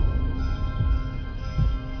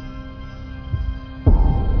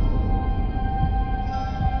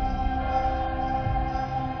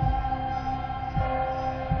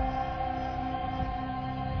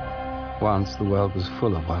Once the world was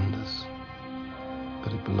full of wonders,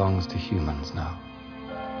 but it belongs to humans now.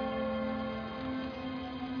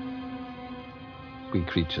 We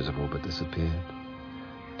creatures have all but disappeared.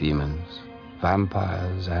 Demons,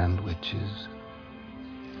 vampires, and witches,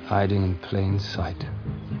 hiding in plain sight,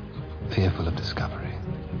 fearful of discovery,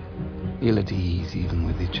 ill at ease even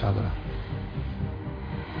with each other.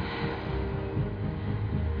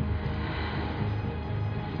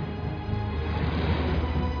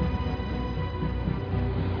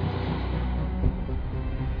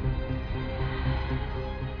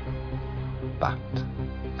 But,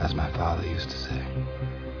 as my father used to say,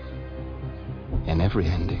 in every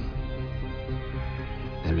ending,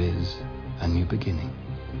 there is a new beginning.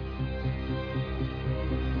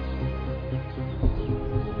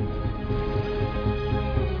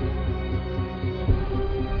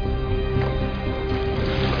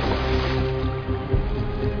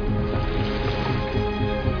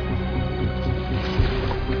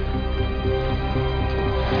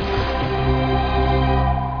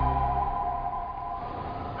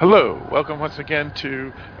 Hello, welcome once again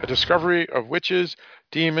to A Discovery of Witches,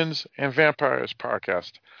 Demons, and Vampires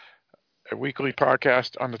podcast, a weekly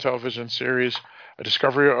podcast on the television series A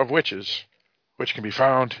Discovery of Witches, which can be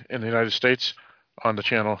found in the United States on the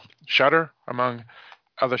channel Shudder, among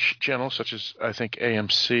other channels such as, I think,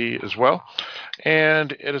 AMC as well.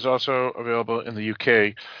 And it is also available in the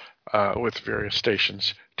UK with various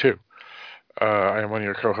stations too. I am one of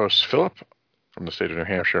your co-hosts, Philip, from the state of New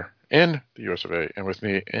Hampshire, in the US of A, and with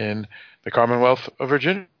me in the Commonwealth of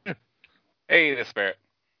Virginia. Hey, this is Barrett.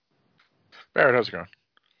 Barrett, how's it going?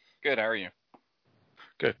 Good, how are you?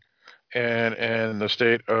 Good. And in the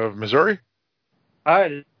state of Missouri?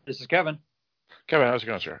 Hi, this is Kevin. Kevin, how's it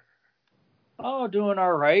going, sir? Oh, doing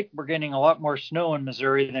all right. We're getting a lot more snow in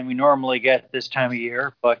Missouri than we normally get this time of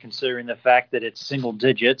year, but considering the fact that it's single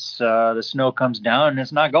digits, the snow comes down and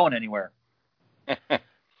it's not going anywhere.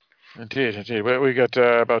 Indeed. We got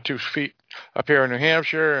about 2 feet up here in New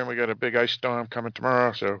Hampshire, and we got a big ice storm coming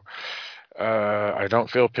tomorrow, so I don't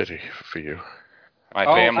feel pity for you. My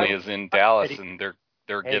family is in Dallas, and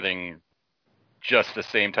they're getting just the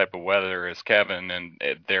same type of weather as Kevin, and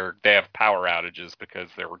they have power outages because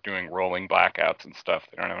they were doing rolling blackouts and stuff.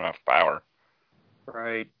 They don't have enough power.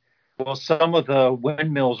 Right. Well, some of the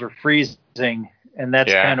windmills are freezing, and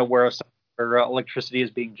that's kind of where electricity is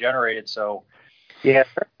being generated. So, yeah,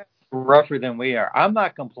 they're rougher than we are. I'm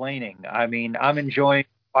not complaining. I mean, I'm enjoying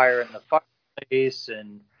fire in the fireplace,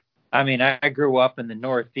 and I mean, I grew up in the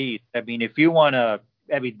Northeast. I mean, if you want to,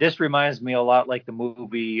 I mean, this reminds me a lot like the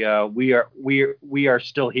movie We Are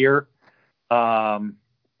Still Here, and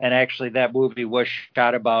actually that movie was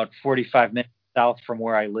shot about 45 minutes south from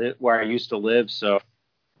where I used to live. So,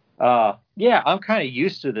 yeah, I'm kind of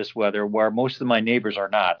used to this weather where most of my neighbors are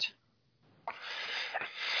not.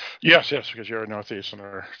 Yes, because you're a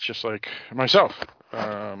Northeasterner, just like myself.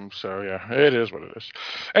 So, yeah, it is what it is.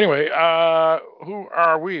 Anyway, who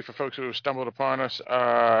are we, for folks who have stumbled upon us?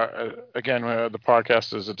 Again, the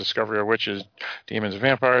podcast is A Discovery of Witches, Demons, and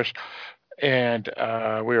Vampires. And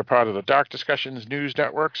we are part of the Dark Discussions News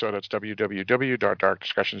Network, so that's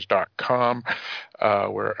www.darkdiscussions.com.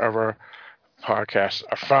 Wherever podcasts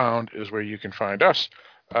are found is where you can find us.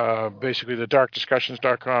 Basically, the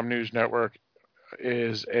darkdiscussions.com news network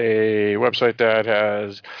is a website that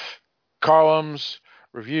has columns,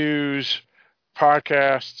 reviews,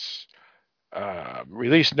 podcasts,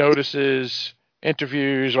 release notices,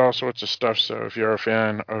 interviews, all sorts of stuff. So if you're a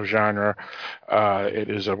fan of genre, it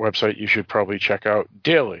is a website you should probably check out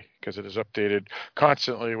daily because it is updated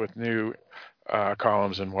constantly with new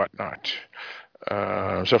columns and whatnot.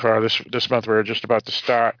 So far this month, we're just about to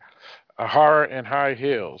start a Horror in High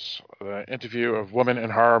Heels, the interview of Women in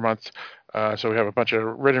Horror Month. So we have a bunch of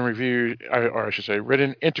written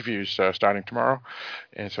written interviews starting tomorrow,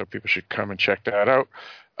 and so people should come and check that out.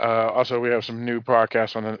 Also, we have some new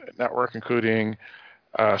podcasts on the network, including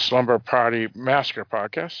Slumber Party Massacre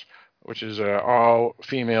podcast, which is an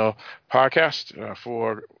all-female podcast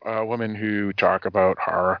for women who talk about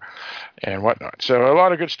horror and whatnot. So a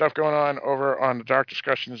lot of good stuff going on over on the Dark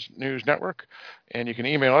Discussions News Network, and you can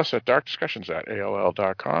email us at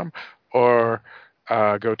darkdiscussions@aol.com or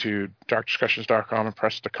go to darkdiscussions.com and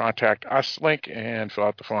press the Contact Us link and fill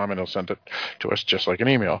out the form, and it'll send it to us just like an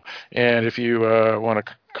email. And if you want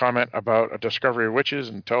to comment about A Discovery of Witches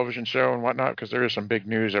and television show and whatnot, because there is some big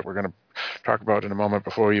news that we're going to talk about in a moment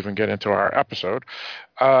before we even get into our episode,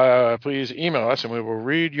 please email us, and we will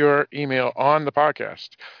read your email on the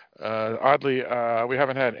podcast. Oddly, we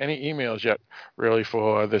haven't had any emails yet, really,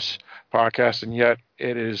 for this podcast, and yet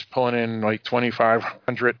it is pulling in like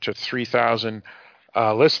 2,500 to 3,000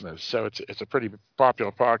 listeners. So it's a pretty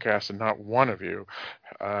popular podcast, and not one of you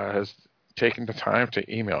has taken the time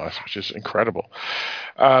to email us, which is incredible.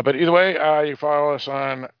 But either way, you follow us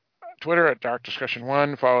on Twitter at Dark Discussion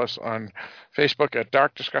 1. Follow us on Facebook at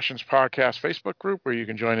Dark Discussions Podcast Facebook group, where you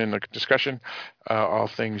can join in the discussion, all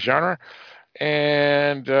things genre.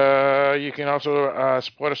 And you can also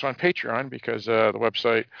support us on Patreon, because the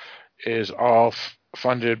website is all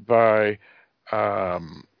funded by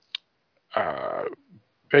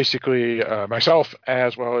basically myself,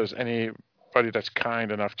 as well as anybody that's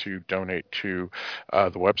kind enough to donate to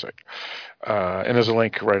the website. And there's a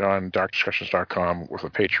link right on darkdiscussions.com with a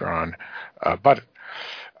Patreon button.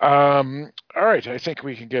 All right, I think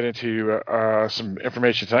we can get into some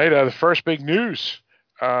information tonight. The first big news.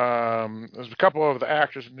 There's a couple of the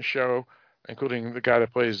actors in the show, including the guy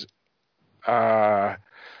that plays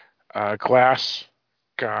Glasgow.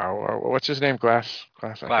 What's his name?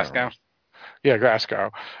 Glasgow. Yeah,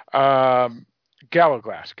 Glasgow.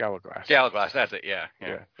 Gallaglass. Gallaglass, that's it. Yeah.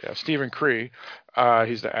 Stephen Cree,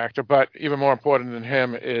 he's the actor. But even more important than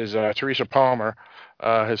him is Teresa Palmer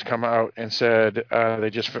has come out and said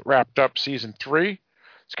they just wrapped up season 3.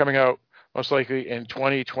 It's coming out most likely in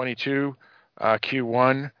 2022.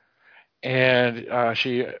 Q1, and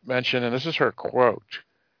she mentioned, and this is her quote,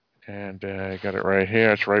 and I got it right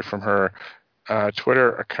here. It's right from her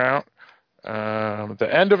Twitter account. The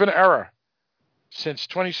end of an era. Since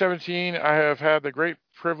 2017, I have had the great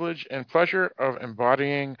privilege and pleasure of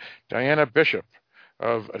embodying Diana Bishop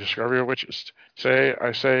of A Discovery of Witches. Today,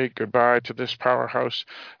 I say goodbye to this powerhouse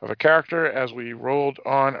of a character as we rolled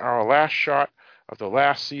on our last shot of the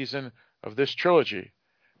last season of this trilogy.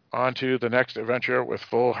 On to the next adventure with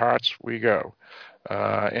full hearts we go.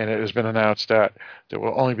 And it has been announced that there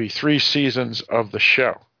will only be 3 seasons of the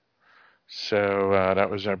show. So that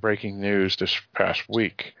was breaking news this past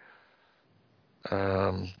week.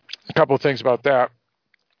 A couple of things about that.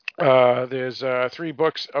 There's 3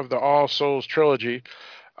 books of the All Souls trilogy,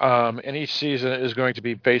 and each season is going to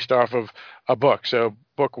be based off of a book. So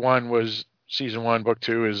book 1 was season 1, book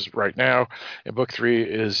 2 is right now, and book 3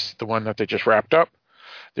 is the one that they just wrapped up.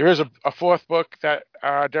 There is a 4th book that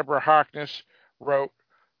Deborah Harkness wrote,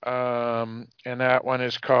 and that one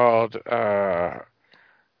is called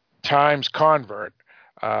Time's Convert,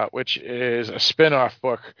 which is a spin-off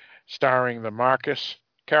book starring the Marcus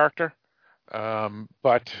character,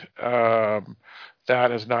 but that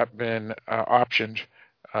has not been optioned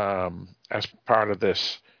as part of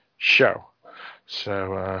this show.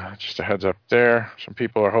 So just a heads up there. Some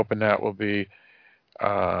people are hoping that will be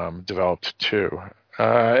developed too.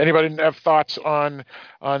 Anybody have thoughts on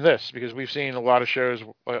this? Because we've seen a lot of shows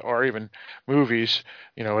or even movies,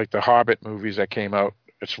 like the Hobbit movies that came out.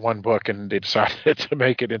 It's 1 book, and they decided to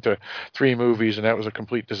make it into 3 movies, and that was a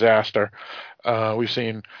complete disaster. We've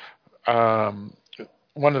seen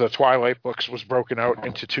one of the Twilight books was broken out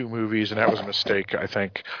into 2 movies, and that was a mistake, I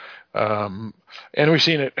think. And we've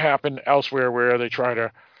seen it happen elsewhere where they try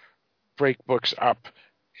to break books up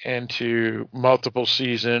into multiple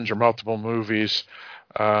seasons or multiple movies,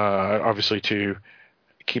 obviously to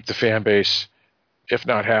keep the fan base, if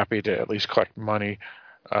not happy, to at least collect money.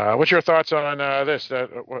 What's your thoughts on this?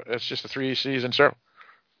 It's just a 3-season show.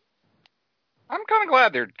 I'm kind of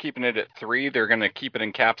glad they're keeping it at 3. They're going to keep it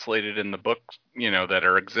encapsulated in the books, that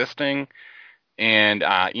are existing. And,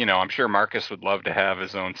 I'm sure Marcus would love to have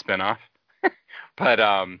his own spinoff. But,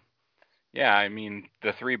 yeah, I mean,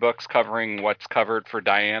 the 3 books covering what's covered for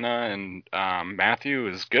Diana and Matthew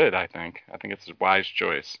is good, I think. I think it's a wise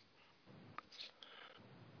choice.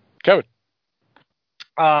 Kevin?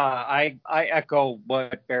 I echo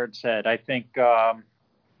what Baird said. I think try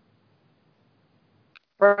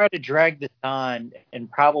to drag this on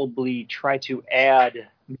and probably try to add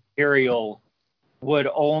material would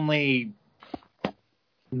only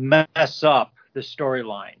mess up the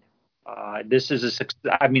storyline. This is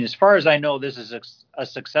as far as I know, this is a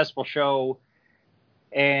successful show,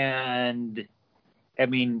 and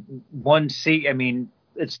it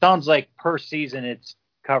sounds like per season it's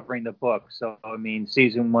covering the book. So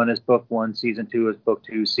season 1 is book 1, season 2 is book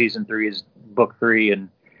 2, season 3 is book 3, and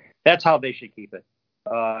that's how they should keep it.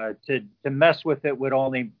 To mess with it would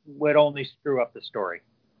only screw up the story.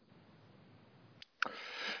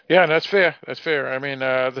 Yeah, that's fair. I mean,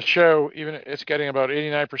 the show, even it's getting about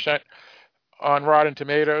 89% on Rotten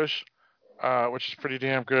Tomatoes, which is pretty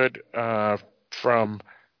damn good from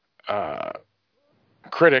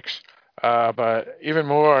critics. But even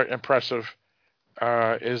more impressive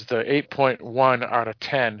is the 8.1 out of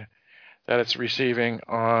 10 that it's receiving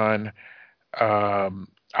on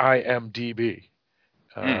IMDb.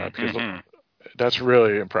 Because That's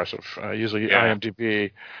really impressive. Usually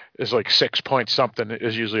IMDb is like 6 point something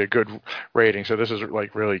is usually a good rating. So this is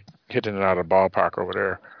like really hitting it out of the ballpark over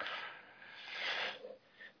there.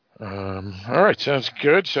 All right, sounds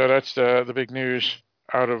good. So that's the big news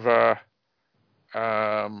out of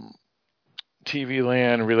TV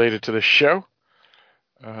land related to the show.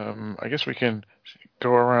 I guess we can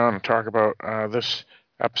go around and talk about this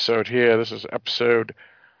episode here. This is episode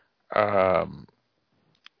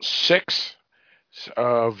 6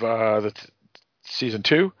 of the season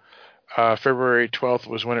 2. February 12th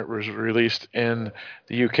was when it was released in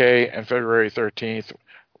the UK, and February 13th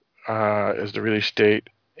is the release date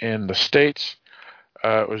in the States.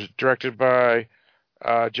 It was directed by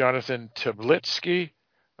Jonathan Tablitsky,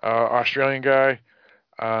 Australian guy,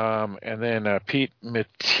 and then Pete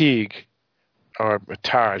Mateague, or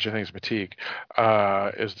Matage, I think it's Mateague,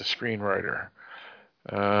 is the screenwriter.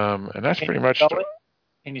 And that's pretty much...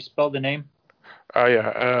 Can you spell the name?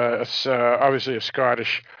 It's obviously a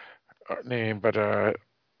Scottish name, but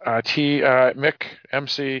Mick,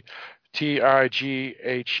 MC,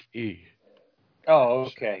 Tighe. Oh,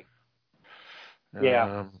 okay.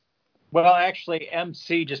 Yeah. Well, actually,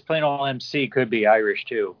 MC, just plain old MC, could be Irish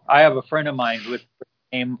too. I have a friend of mine with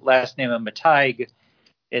last name of Mataig.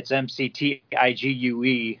 It's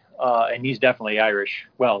MCTIGUE, and he's definitely Irish.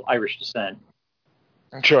 Well, Irish descent.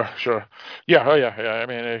 Sure. Yeah, I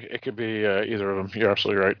mean, it could be either of them. You're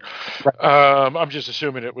absolutely right. I'm just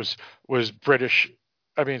assuming it was British.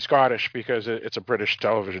 I mean, Scottish, because it's a British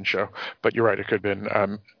television show. But you're right, it could have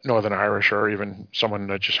been Northern Irish, or even someone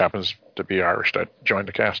that just happens to be Irish that joined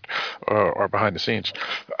the cast or behind the scenes.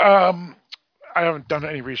 I haven't done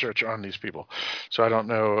any research on these people, so I don't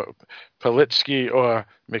know Politsky or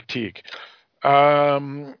McTeague. All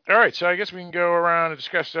right, so I guess we can go around and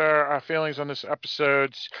discuss our feelings on this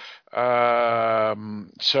episode. So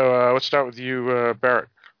let's start with you, Barrett.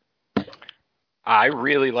 I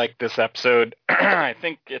really like this episode. I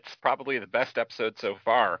think it's probably the best episode so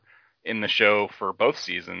far in the show for both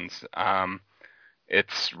seasons.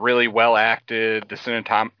 It's really well acted. The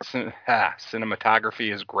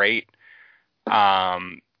cinematography is great.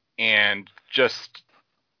 And just...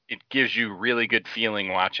 it gives you really good feeling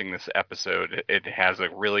watching this episode. It has a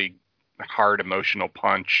really hard emotional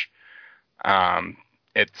punch.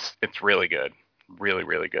 It's really good. Really,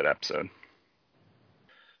 really good episode.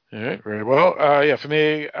 All right, very well. For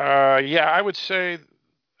me, I would say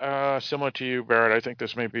similar to you, Barrett. I think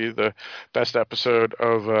this may be the best episode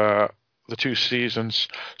of the 2 seasons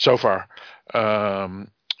so far.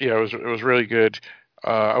 It was really good.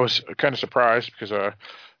 I was kind of surprised because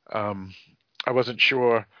I wasn't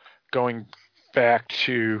sure going back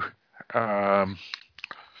to let me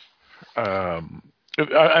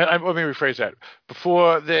rephrase that.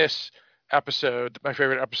 Before this episode, my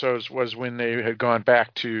favorite episodes was when they had gone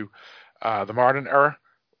back to the modern era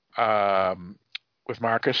with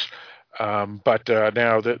Marcus. But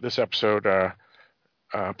now this episode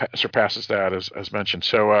surpasses that, as mentioned.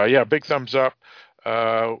 So, big thumbs up.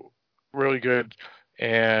 Really good.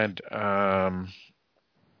 And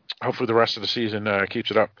hopefully the rest of the season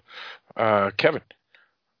keeps it up. Kevin.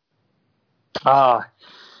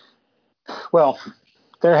 Well,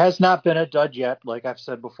 there has not been a dud yet, like I've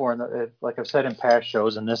said before, like I've said in past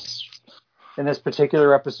shows, and this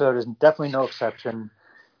particular episode is definitely no exception.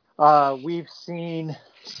 We've seen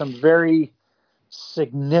some very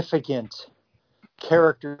significant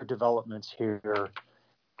character developments here,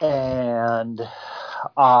 and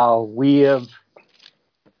we have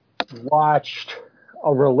watched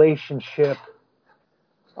a relationship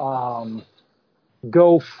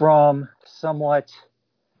go from somewhat,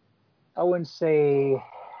 I wouldn't say,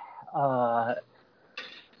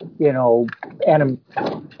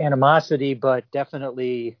 animosity, but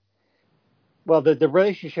definitely, well, the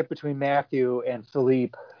relationship between Matthew and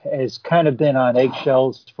Philippe has kind of been on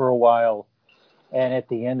eggshells for a while. And at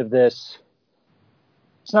the end of this,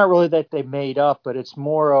 it's not really that they made up, but it's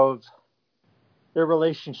more of their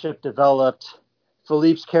relationship developed.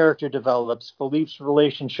 Philippe's character develops. Philippe's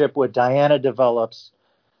relationship with Diana develops.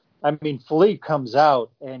 I mean, Philippe comes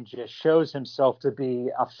out and just shows himself to be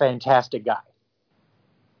a fantastic guy.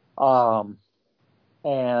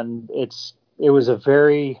 And it was a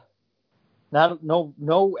very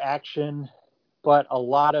no action, but a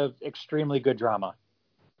lot of extremely good drama.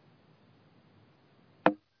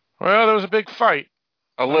 Well, there was a big fight.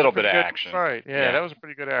 A little bit of action. Fight. Yeah, that was a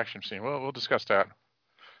pretty good action scene. We'll discuss that.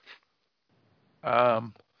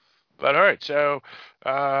 But all right, so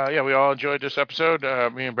we all enjoyed this episode.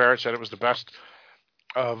 Me and Barrett said it was the best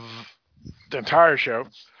of the entire show.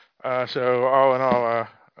 So all in all,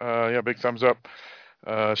 big thumbs up.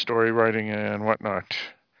 story writing and whatnot.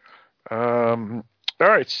 All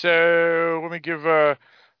right, so let me give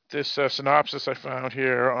this synopsis I found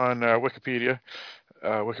here on Wikipedia.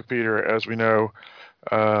 Wikipedia, as we know,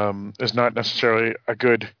 is not necessarily a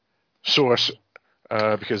good source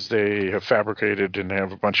because they have fabricated and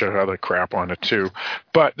have a bunch of other crap on it too.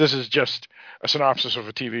 But this is just a synopsis of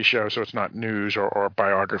a TV show, so it's not news or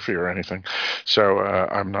biography or anything. So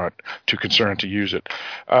I'm not too concerned to use it.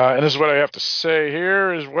 And this is what I have to say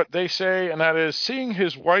here is what they say, and that is, seeing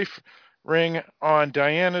his wife ring on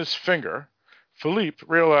Diana's finger, Philippe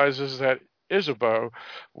realizes that Isabeau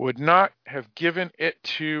would not have given it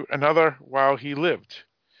to another while he lived.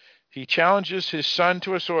 He challenges his son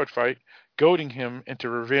to a sword fight, goading him into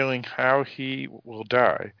revealing how he will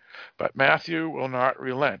die. But Matthew will not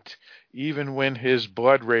relent, even when his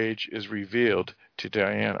blood rage is revealed to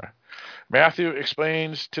Diana. Matthew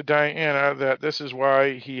explains to Diana that this is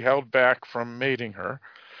why he held back from mating her.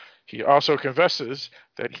 He also confesses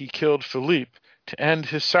that he killed Philippe to end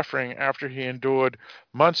his suffering after he endured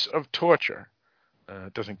months of torture.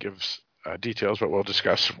 It doesn't give details, but we'll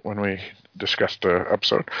discuss when we discuss the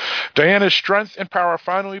episode. Diana's strength and power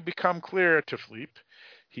finally become clear to Philippe.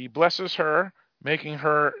 He blesses her, making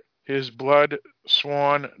her his blood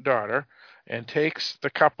sworn daughter, and takes the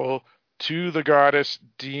couple to the goddess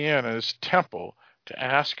Diana's temple to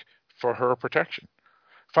ask for her protection.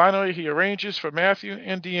 Finally, he arranges for Matthew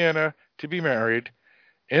and Diana to be married.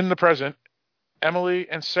 In the present, Emily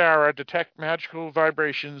and Sarah detect magical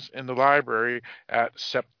vibrations in the library at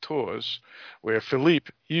Septours, where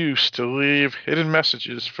Philippe used to leave hidden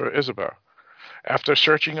messages for Isabeau. After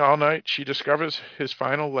searching all night, she discovers his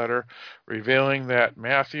final letter, revealing that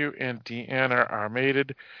Matthew and Diana are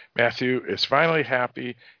mated. Matthew is finally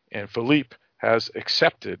happy, and Philippe has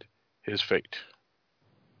accepted his fate.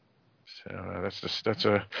 So that's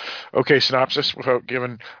a okay synopsis without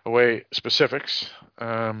giving away specifics.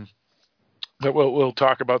 But we'll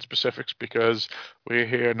talk about specifics because we're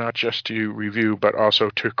here not just to review, but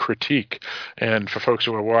also to critique. And for folks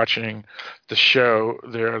who are watching the show,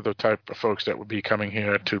 they're the type of folks that would be coming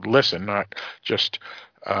here to listen, not just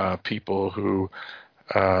people who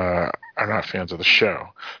are not fans of the show.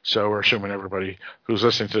 So we're assuming everybody who's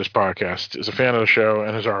listening to this podcast is a fan of the show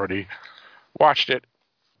and has already watched it,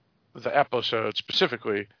 the episode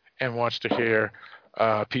specifically, and wants to hear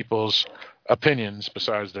people's opinions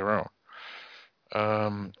besides their own.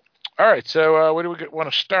 All right, so where do we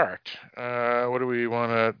want to start? What do we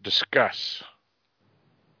want to discuss?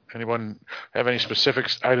 Anyone have any specific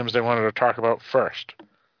items they wanted to talk about first?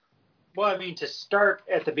 Well, I mean, to start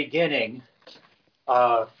at the beginning,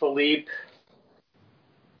 Philippe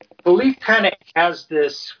kind of has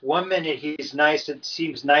this, one minute he's nice, it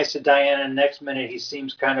seems nice to Diana, and next minute he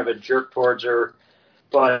seems kind of a jerk towards her.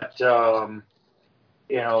 But,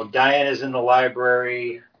 Diana's in the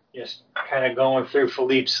library, just kind of going through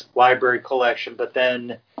Philippe's library collection. But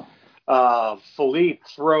then Philippe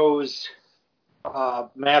throws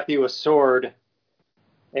Matthew a sword,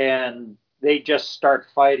 and they just start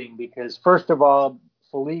fighting because, first of all,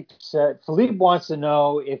 Philippe wants to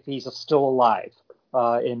know if he's still alive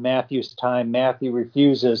in Matthew's time. Matthew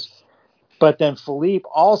refuses. But then Philippe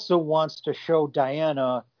also wants to show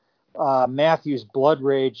Diana Matthew's blood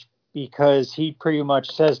rage because he pretty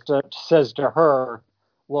much says to her,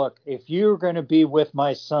 look, if you're going to be with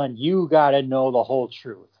my son, you got to know the whole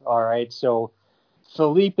truth. All right. So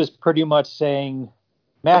Philippe is pretty much saying,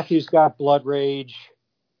 Matthew's got blood rage.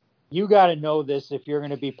 You got to know this if you're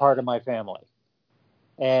going to be part of my family.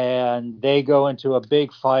 And they go into a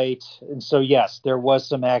big fight. And so, yes, there was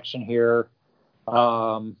some action here.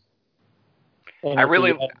 I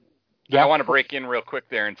want to break in real quick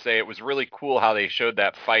there and say it was really cool how they showed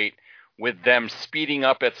that fight with them speeding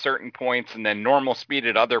up at certain points and then normal speed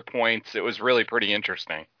at other points. It was really pretty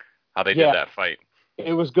interesting how they did that fight.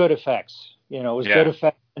 It was good effects. It was good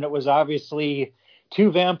effects. And it was obviously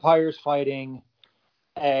two vampires fighting.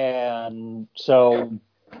 And so,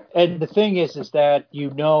 and the thing is that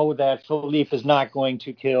that Philippe is not going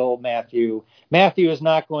to kill Matthew. Matthew is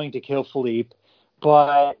not going to kill Philippe.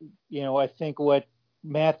 But, I think what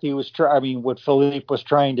what Philippe was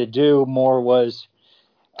trying to do more was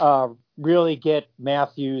really get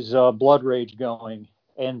Matthew's blood rage going.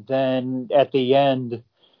 And then at the end,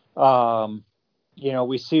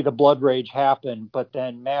 we see the blood rage happen, but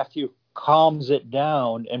then Matthew calms it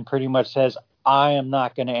down and pretty much says, I am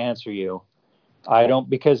not going to answer you.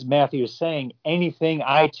 Because Matthew is saying anything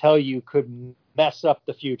I tell you could mess up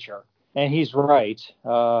the future. And he's right.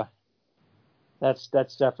 That's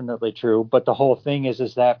definitely true. But the whole thing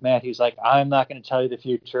is that Matthew's like, I'm not going to tell you the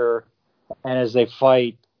future. And as they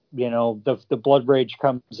fight, the blood rage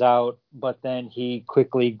comes out, but then he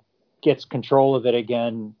quickly gets control of it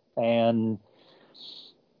again and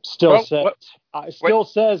still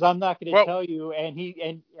says, I'm not going to tell you. And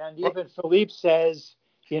even Philippe says,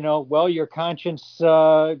 your conscience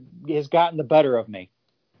has gotten the better of me.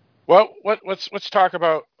 Well, let's talk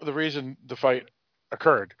about the reason the fight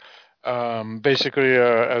occurred. Basically,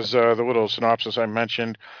 as the little synopsis I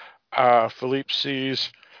mentioned, Philippe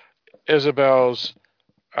sees Isabel's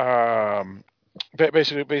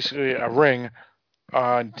basically a ring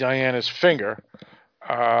on Diana's finger,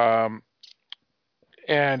 and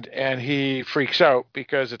he freaks out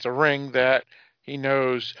because it's a ring that he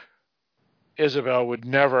knows Isabel would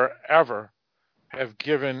never ever have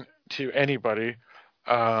given to anybody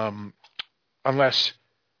unless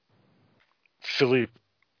Philippe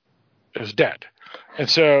is dead. And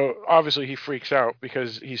so obviously he freaks out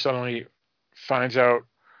because he suddenly finds out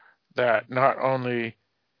that not only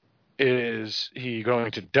is he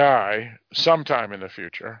going to die sometime in the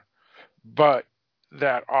future, but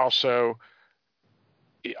that also,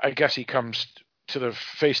 I guess, he comes to the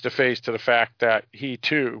face-to-face to the fact that he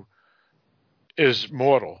too is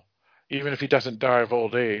mortal. Even if he doesn't die of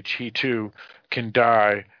old age, he too can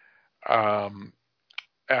die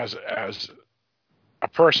as a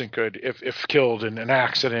person could if killed in an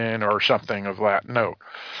accident or something of that note.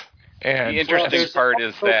 And the interesting part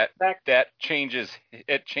is that changes.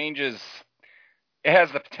 It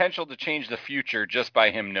has the potential to change the future just by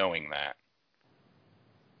him knowing that.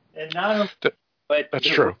 And not but that's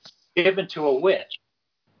true. Given to a witch,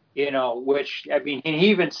 which, I mean, he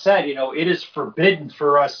even said, it is forbidden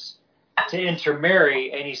for us to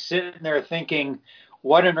intermarry. And he's sitting there thinking,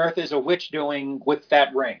 what on earth is a witch doing with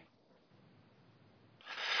that ring?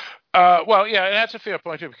 Well, yeah, that's a fair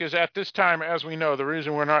point too, because at this time, as we know, the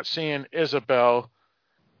reason we're not seeing Isabel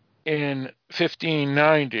in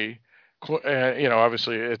 1590,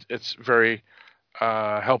 obviously it's very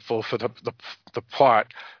helpful for the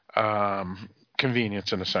plot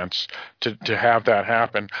convenience, in a sense, to have that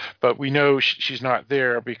happen. But we know she's not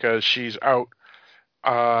there because she's out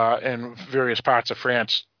in various parts of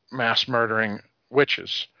France mass murdering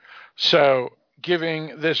witches. So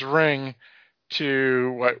giving this ring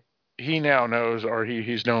to what he now knows, or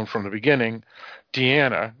he's known from the beginning,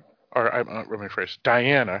 Diana,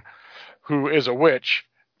 who is a witch,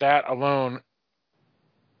 that alone,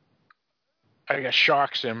 I guess,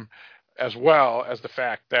 shocks him, as well as the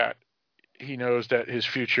fact that he knows that his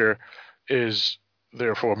future is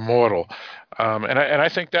therefore mortal. And I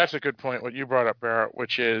think that's a good point, what you brought up, Barrett,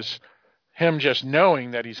 which is him just knowing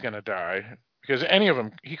that he's going to die, because any of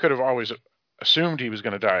them, he could have always assumed he was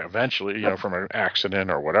going to die eventually, from an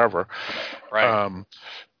accident or whatever. Right.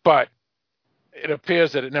 But it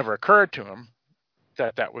appears that it never occurred to him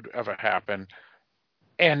that would ever happen.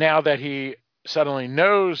 And now that he suddenly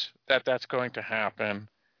knows that that's going to happen,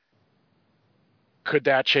 could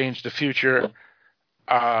that change the future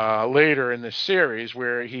later in this series,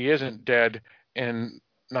 where he isn't dead in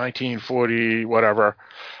 1940, whatever,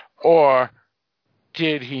 or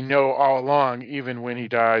did he know all along, even when he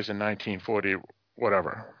dies in 1940,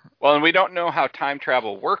 whatever? Well, and we don't know how time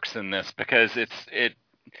travel works in this, because it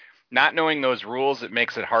not knowing those rules, it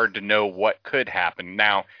makes it hard to know what could happen.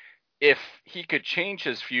 Now, if he could change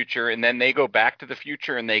his future and then they go back to the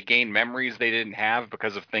future and they gain memories they didn't have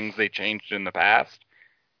because of things they changed in the past,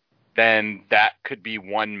 then that could be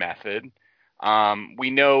one method. We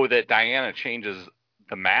know that Diana changes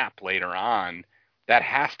the map later on. That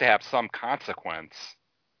has to have some consequence.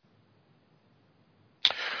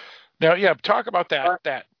 Now, yeah, talk about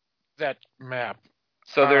that map.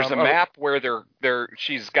 So there's a map where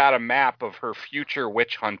she's got a map of her future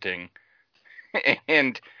witch hunting,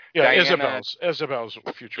 and Diana, Isabel's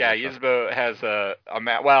future. Yeah, Isabel has a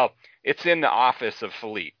map. Well, it's in the office of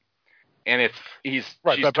Philippe, and she's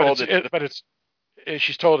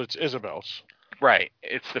told it's Isabel's. Right.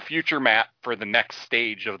 It's the future map for the next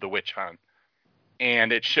stage of the witch hunt.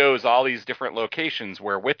 And it shows all these different locations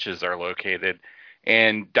where witches are located.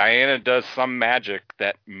 And Diana does some magic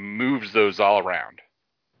that moves those all around.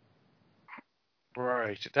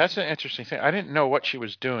 Right. That's an interesting thing. I didn't know what she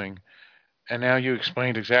was doing. And now you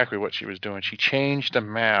explained exactly what she was doing. She changed the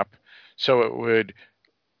map so it would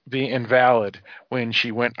be invalid when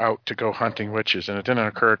she went out to go hunting witches. And it didn't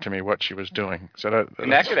occur to me what she was doing. So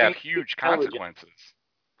that could have huge consequences.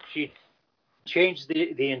 She changed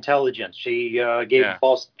the intelligence. She gave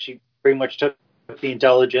false. She pretty much took the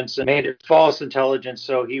intelligence and made it false intelligence.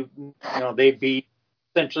 So they'd be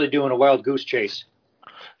essentially doing a wild goose chase.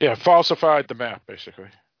 Yeah, falsified the map, basically.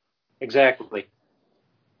 Exactly.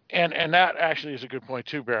 And that actually is a good point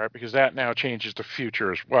too, Barrett, because that now changes the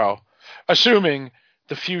future as well. Assuming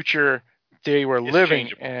the future they were living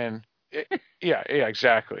in. Yeah,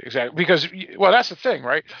 exactly. Because, well, that's the thing,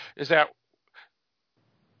 right? Is that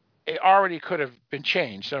it already could have been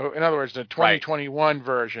changed. So, in other words, the 2021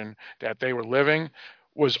 version that they were living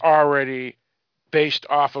was already based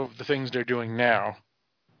off of the things they're doing now.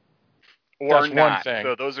 Or that's not. One thing.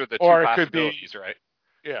 So those are the two or possibilities, right?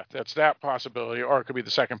 Yeah, that's that possibility. Or it could be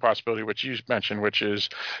the second possibility, which you mentioned, which is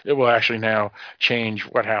it will actually now change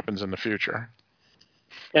what happens in the future.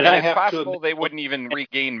 And it's possible they wouldn't even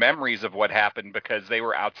regain memories of what happened because they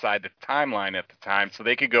were outside the timeline at the time. So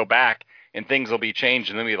they could go back and things will be changed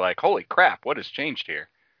and then be like, holy crap, what has changed here?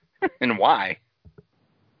 And why?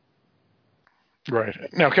 Right.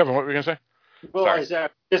 Now, Kevin, what were you going to say? Well, I was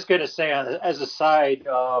just going to say, as a side,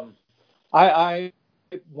 I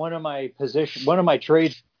one of my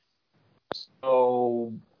trades.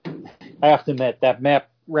 So I have to admit that map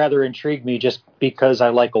rather intrigued me just because I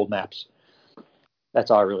like old maps. That's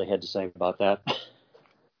all I really had to say about that.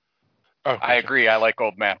 Oh, I agree. I like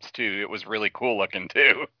old maps too. It was really cool looking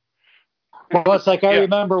too. Well, it's like I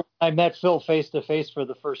remember when I met Phil face to face for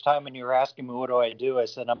the first time, and you were asking me what do I do. I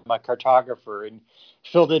said I'm a cartographer, and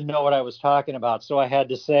Phil didn't know what I was talking about, so I had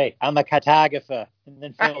to say I'm a cartographer, and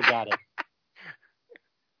then Phil got it.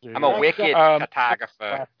 I'm a wicked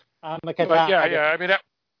cartographer. I'm a cartographer. Yeah. I mean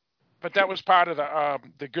that was part of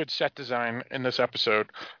the good set design in this episode.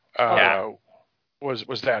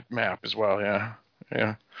 Was that map as well?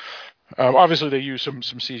 Yeah. Obviously, they used some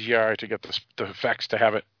CGI to get the effects to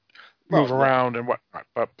have it move around and whatnot,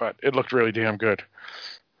 but it looked really damn good.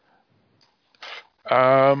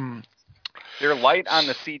 They're light on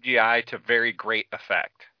the CGI to very great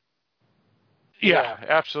effect. Yeah,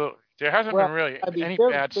 absolutely. There hasn't been really any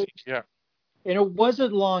bad CGI. And it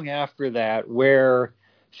wasn't long after that where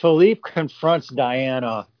Philippe confronts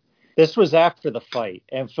Diana. This was after the fight,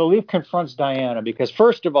 and Philippe confronts Diana because,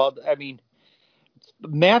 first of all, I mean,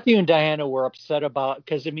 Matthew and Diana were upset about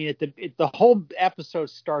because the whole episode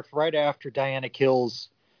starts right after Diana kills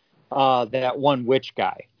that one witch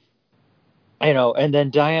guy, and then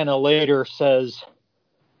Diana later says,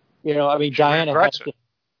 Diana has to.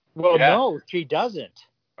 Well, no, she doesn't.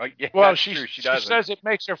 Well, she says it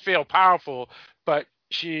makes her feel powerful, but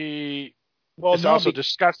she is also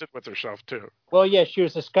disgusted with herself too. Well, yeah, she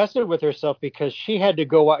was disgusted with herself because she had to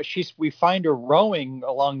go out. We find her rowing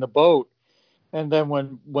along the boat. And then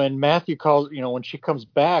when Matthew calls, when she comes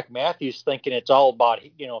back, Matthew's thinking it's all about,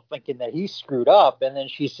 thinking that he screwed up. And then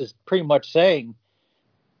she's just pretty much saying,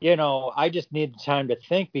 I just needed time to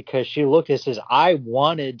think because she looked and says, I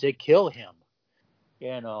wanted to kill him.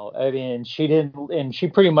 She didn't, and she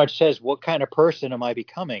pretty much says, what kind of person am I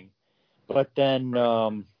becoming? But then,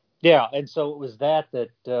 and so it was that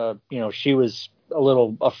she was a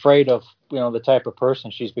little afraid of, the type of person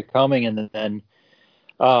she's becoming. And then,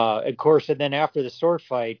 of course, and then after the sword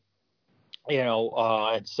fight,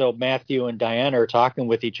 and so Matthew and Diana are talking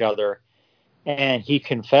with each other, and he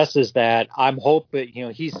confesses that I'm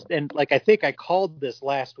hoping, and like I think I called this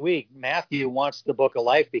last week, Matthew wants the Book of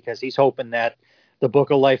Life because he's hoping that the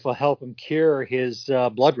Book of Life will help him cure his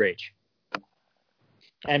blood rage.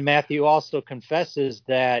 And Matthew also confesses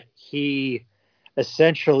that he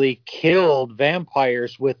essentially killed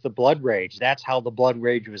vampires with the blood rage. That's how the blood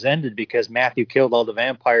rage was ended, because Matthew killed all the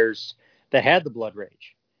vampires that had the blood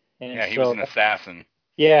rage. And he was an assassin.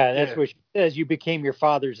 Yeah, that's what she says. You became your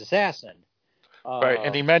father's assassin. Right,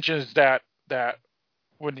 and he mentions that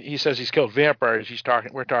when he says he's killed vampires,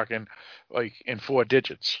 we're talking like in 4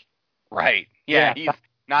 digits. Right. Yeah, he's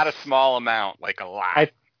not a small amount, like a lot.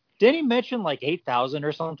 Didn't he mention like 8,000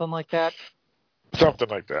 or something like that? Something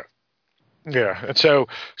like that. Yeah, and so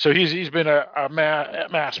he's been a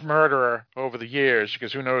mass murderer over the years,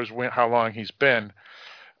 because who knows how long he's been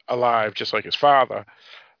alive, just like his father.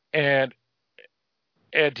 And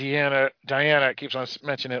Diana keeps on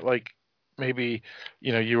mentioning it, like maybe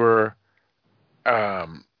you were a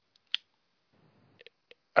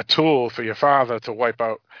tool for your father to wipe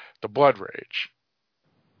out the blood rage.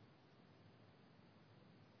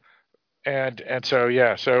 And so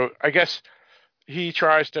I guess he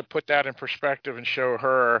tries to put that in perspective and show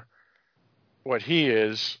her what he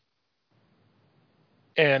is.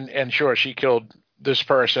 And sure, she killed this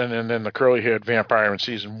person and then the curly-haired vampire in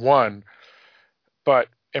season 1. But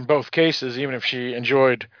in both cases, even if she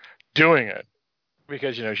enjoyed doing it,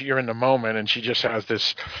 because you're in the moment and she just has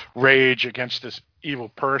this rage against this evil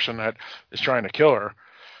person that is trying to kill her,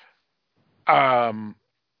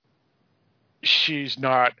 she's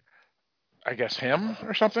not, I guess, him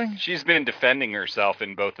or something. She's been defending herself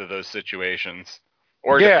in both of those situations.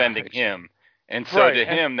 or defending him. And so to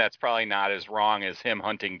him, that's probably not as wrong as him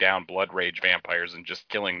hunting down blood rage vampires and just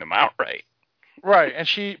killing them outright. Right, and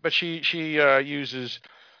she uses,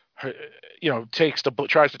 her,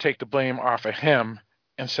 tries to take the blame off of him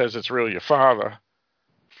and says it's really your father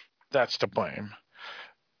that's to blame.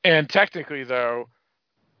 And technically, though,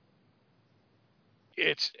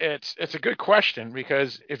 it's a good question,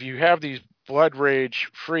 because if you have these blood rage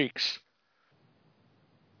freaks,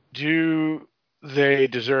 do they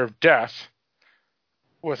deserve death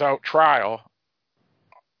without trial?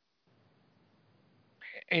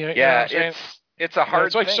 It's a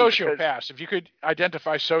hard thing. It's like sociopaths. If you could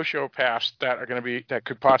identify sociopaths that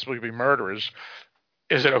could possibly be murderers,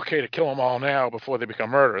 is it okay to kill them all now before they become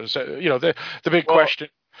murderers? The big question.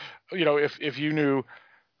 If you knew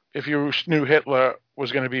Hitler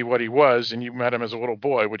was going to be what he was, and you met him as a little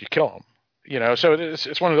boy, would you kill him? So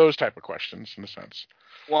it's one of those type of questions in a sense.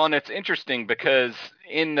 Well, and it's interesting because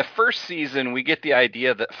in the first season, we get the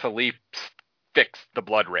idea that Philippe fixed the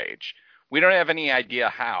blood rage. We don't have any idea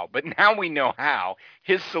how, but now we know how.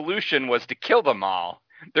 His solution was to kill them all.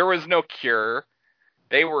 There was no cure.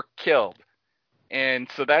 They were killed. And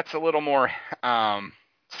so that's a little more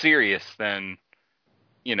serious than,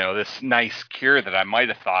 this nice cure that I might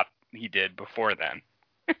have thought he did before then.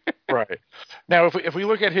 Right. Now, if we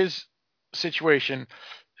look at his situation,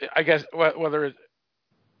 I guess whether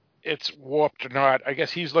it's warped or not, I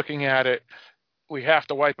guess he's looking at it, we have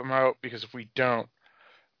to wipe him out, because if we don't,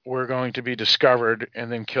 we're going to be discovered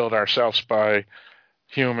and then killed ourselves by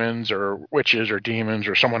humans or witches or demons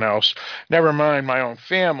or someone else. Never mind my own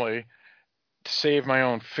family. To save my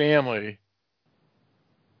own family,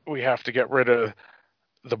 we have to get rid of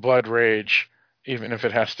the blood rage, even if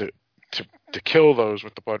it has to kill those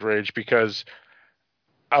with the blood rage, because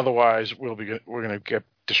otherwise we're going to get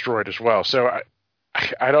destroyed as well. So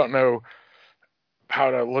I don't know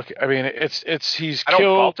how to look. I mean, he's I don't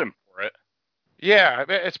fault him for it. Yeah,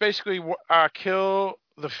 it's basically kill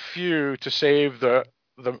the few to save the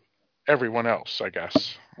everyone else, I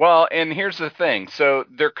guess. Well, and here's the thing. So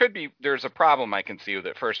there's a problem I can see with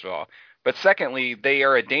it, first of all. But secondly, they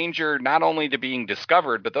are a danger not only to being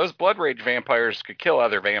discovered, but those blood rage vampires could kill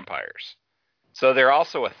other vampires. So they're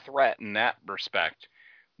also a threat in that respect.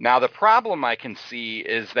 Now, the problem I can see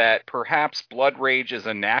is that perhaps blood rage is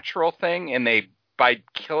a natural thing, and by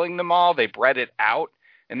killing them all, they bred it out,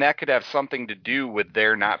 and that could have something to do with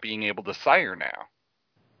their not being able to sire now.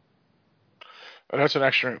 That's an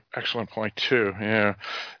excellent point too. Yeah.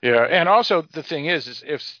 And also the thing is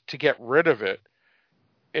if to get rid of it,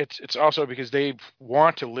 it's also because they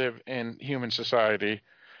want to live in human society,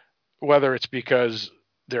 whether it's because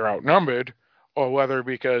they're outnumbered or whether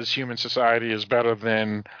because human society is better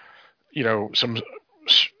than, some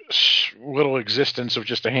little existence of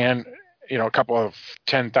just a couple of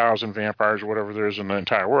 10,000 vampires or whatever there is in the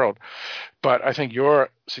entire world. But I think your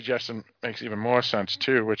suggestion makes even more sense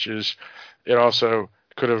too, which is it also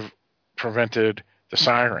could have prevented the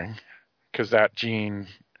siring, because that gene,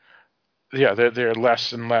 they're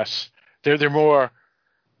less and less. They're more,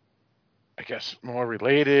 I guess, more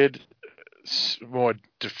related, more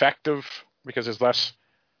defective, because there's less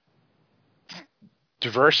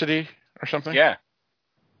diversity or something. Yeah.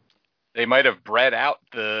 They might have bred out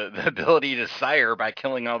the ability to sire by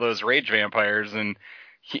killing all those rage vampires, and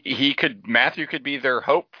Matthew could be their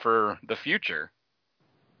hope for the future.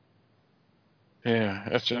 Yeah,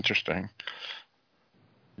 that's interesting.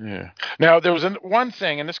 Yeah. Now, there was one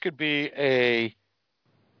thing, and this could be a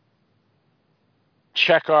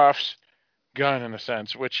Chekhov's gun in a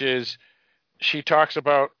sense, which is she talks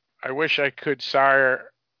about, I wish I could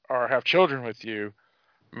sire or have children with you,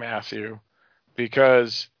 Matthew,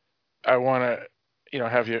 because I want to,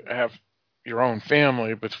 have your own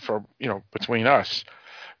family, but between us.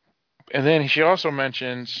 And then she also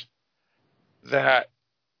mentions that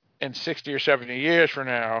in 60 or 70 years from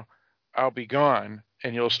now, I'll be gone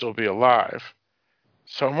and you'll still be alive.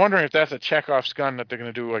 So I'm wondering if that's a Chekhov's gun that they're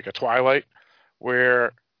going to do like a Twilight,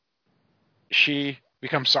 where she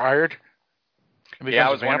becomes sired. Yeah,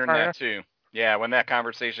 I was wondering that too. Yeah, when that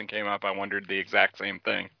conversation came up, I wondered the exact same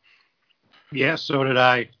thing. Yeah, so did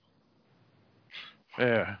I.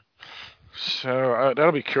 Yeah. So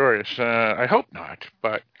that'll be curious. I hope not,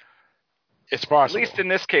 but it's possible. At least in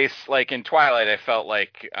this case, like in Twilight, I felt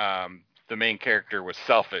like the main character was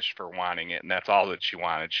selfish for wanting it, and that's all that she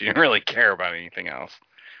wanted. She didn't really care about anything else.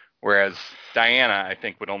 Whereas Diana, I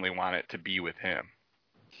think, would only want it to be with him.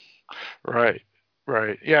 Right.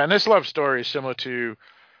 Yeah, and this love story is similar to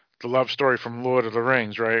the love story from Lord of the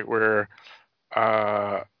Rings, right? Where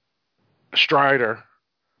Strider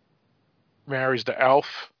marries the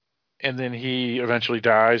elf, and then he eventually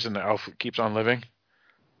dies, and the elf keeps on living.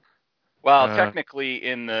 Well, technically,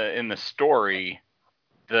 in the story,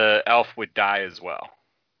 the elf would die as well.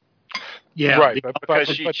 Yeah, right. Because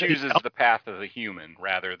she chooses the path of the human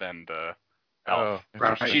rather than the elf.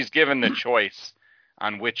 Right. She's given the choice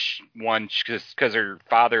on which one, because her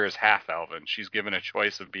father is half-elven. She's given a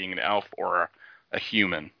choice of being an elf or a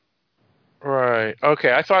human. Right.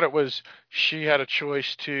 Okay. I thought it was she had a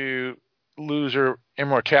choice to lose her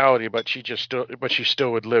immortality, but she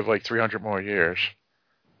still would live like 300 more years.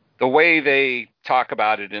 The way they talk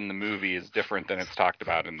about it in the movie is different than it's talked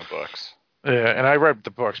about in the books. Yeah, and I read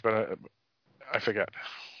the books, but I forget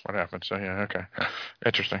what happened. So yeah, okay,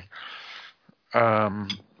 interesting. All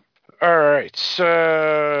right,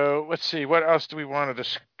 so let's see. What else do we want to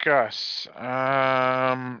discuss?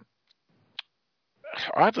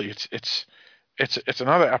 Oddly, it's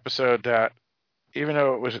another episode that, even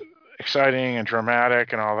though it was exciting and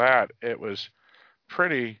dramatic and all that, it was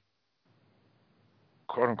pretty,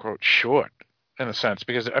 quote unquote, short in a sense,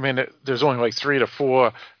 because I mean, there's only like 3 to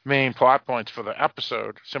 4 main plot points for the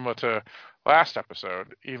episode, similar to last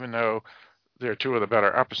episode, even though they're 2 of the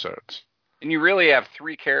better episodes. And you really have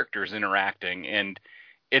 3 characters interacting, and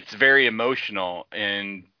it's very emotional,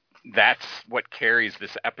 and that's what carries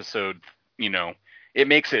this episode. You know, it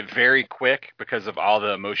makes it very quick because of all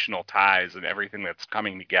the emotional ties and everything that's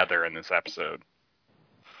coming together in this episode.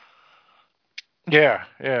 Yeah,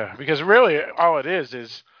 because really all it is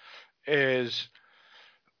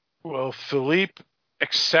will Philippe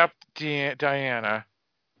accept Diana,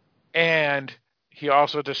 and he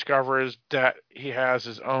also discovers that he has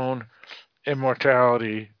his own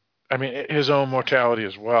immortality. I mean, his own mortality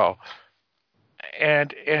as well,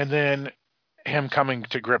 and then him coming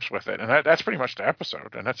to grips with it, and that's pretty much the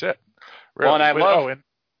episode, and that's it. Really. Well, and I love.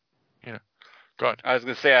 Go ahead. I was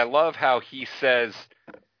going to say, I love how he says,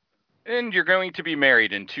 "And you're going to be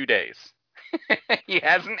married in 2 days." He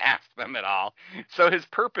hasn't asked them at all. So his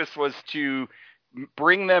purpose was to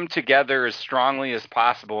bring them together as strongly as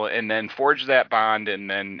possible and then forge that bond and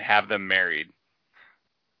then have them married.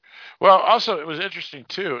 Well, also, it was interesting,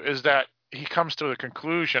 too, is that he comes to the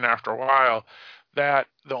conclusion after a while that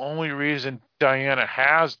the only reason Diana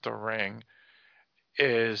has the ring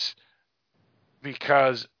is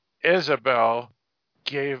because Isabel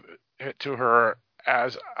gave it to her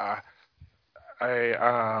as a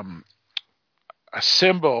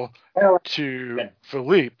symbol to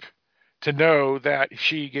Philippe to know that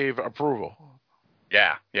she gave approval.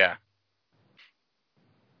 Yeah. You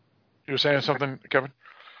were saying something, Kevin?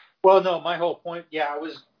 Well, no, my whole point, I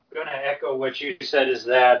was going to echo what you said, is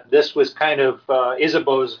that this was kind of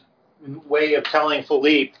Isabeau's way of telling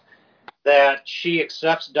Philippe that she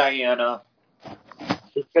accepts Diana,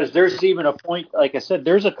 because there's even a point, like I said,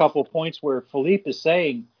 there's a couple points where Philippe is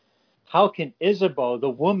saying, how can Isabeau, the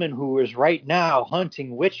woman who is right now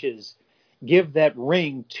hunting witches, give that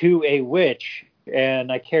ring to a witch?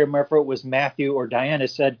 And I can't remember if it was Matthew or Diana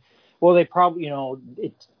said, well, they probably,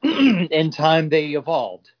 in time they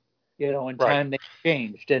evolved, in time they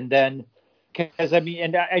changed. And then, because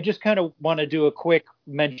and I just kind of want to do a quick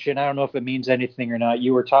mention. I don't know if it means anything or not.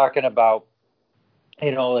 You were talking about,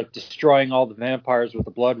 like destroying all the vampires with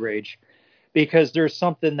the blood rage. Because there's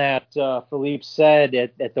something that Philippe said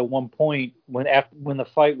at the one point when the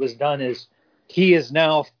fight was done, is he is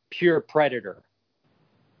now pure predator,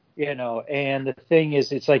 and the thing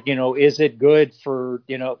is, it's like, is it good for,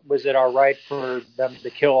 was it all right for them to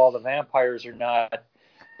kill all the vampires or not?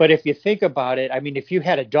 But if you think about it, I mean, if you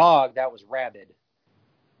had a dog that was rabid,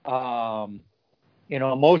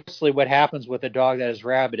 mostly what happens with a dog that is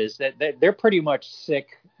rabid is that they're pretty much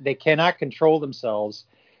sick. They cannot control themselves.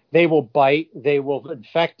 They will bite. They will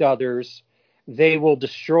infect others. They will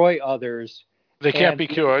destroy others. They can't be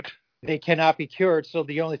cured. They cannot be cured. So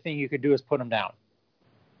the only thing you could do is put them down.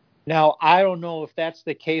 Now, I don't know if that's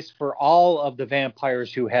the case for all of the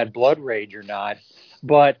vampires who had blood rage or not.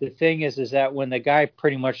 But the thing is that when the guy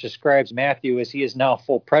pretty much describes Matthew as he is now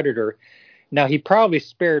full predator, now he probably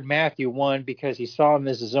spared Matthew, 1, because he saw him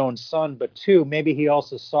as his own son, but 2, maybe he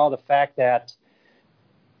also saw the fact that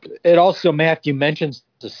it also, Matthew mentions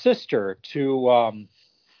the sister to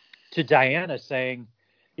Diana, saying,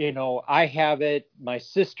 I have it, my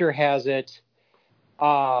sister has it,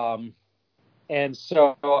 and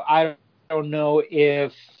so I don't know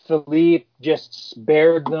if Philippe just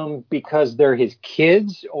spared them because they're his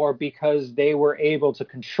kids or because they were able to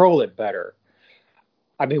control it better.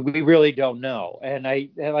 I mean, we really don't know. And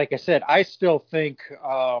like I said, I still think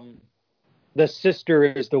the sister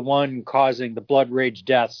is the one causing the blood rage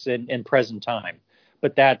deaths in present time.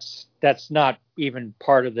 But that's not even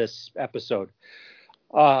part of this episode.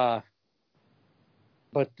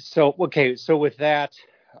 so with that,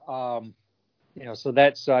 I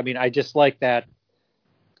just like that,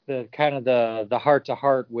 the kind of the heart to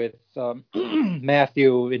heart with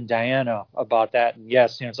Matthew and Diana about that. And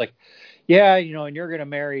yes, it's like, yeah, and you're going to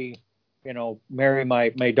marry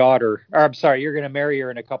my daughter, or I'm sorry, you're going to marry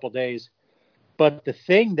her in a couple days. But the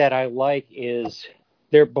thing that I like is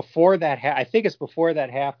before that, I think it's before that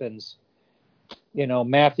happens,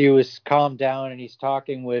 Matthew is calmed down and he's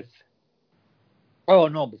talking with,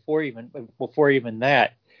 before even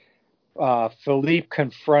that, Philippe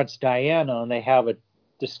confronts Diana and they have a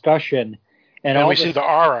discussion. And we see the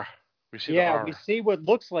aura. We see what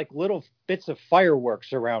looks like little bits of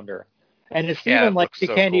fireworks around her. And it's even like she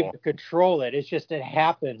can't even control it. It's just, it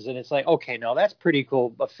happens. And it's like, okay, no, that's pretty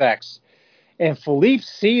cool effects. And Philippe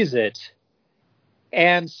sees it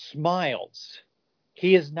and smiles.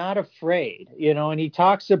 He is not afraid, and he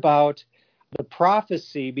talks about the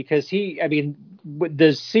prophecy because the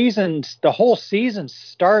whole season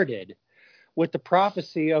started with the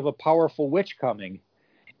prophecy of a powerful witch coming.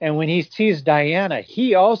 And when he sees Diana,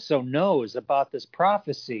 he also knows about this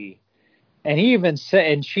prophecy. And he even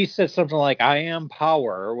said, and she said something like, I am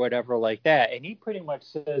power or whatever like that. And he pretty much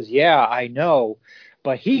says, yeah, I know.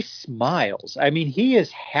 But he smiles. I mean, he is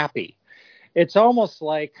happy. It's almost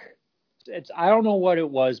like, I don't know what it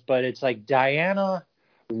was, but it's like Diana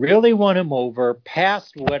really won him over,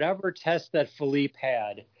 passed whatever test that Philippe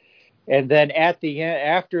had. And then at the end,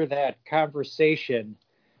 after that conversation,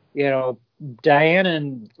 Diana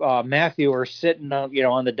and Matthew are sitting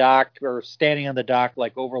on the dock or standing on the dock,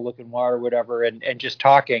 like overlooking water or whatever, and just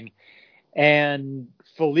talking. And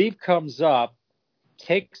Philippe comes up,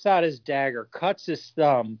 takes out his dagger, cuts his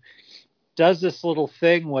thumb, does this little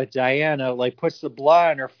thing with Diana, like puts the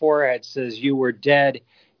blood on her forehead, says, you were dead,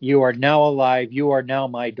 you are now alive, you are now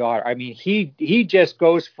my daughter. I mean, he just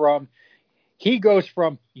goes from,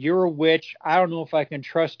 you're a witch, I don't know if I can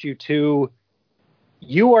trust you, to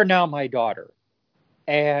you are now my daughter.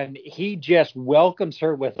 And he just welcomes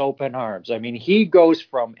her with open arms. I mean, he goes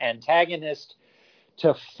from antagonist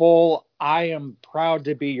to full, I am proud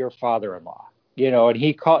to be your father-in-law, and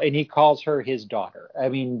he calls her his daughter. I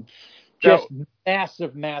mean, just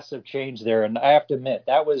massive change there. And I have to admit,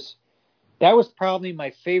 that was probably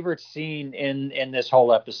my favorite scene in this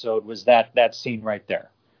whole episode, was that scene right there.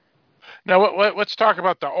 Now, let's talk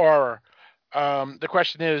about the aura. The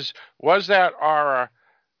question is, was that aura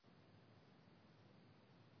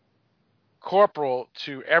corporal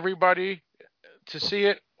to everybody to see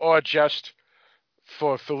it, or just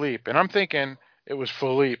for Philippe? And I'm thinking it was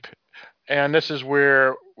Philippe. And this is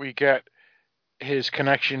where we get his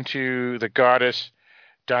connection to the goddess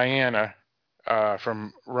Diana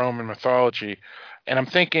from Roman mythology. And I'm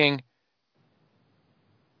thinking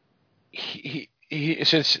he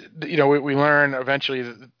since we learn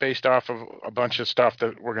eventually, based off of a bunch of stuff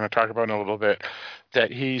that we're going to talk about in a little bit,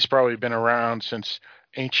 that he's probably been around since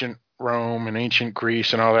ancient Rome and ancient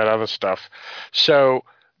Greece and all that other stuff. So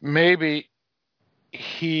maybe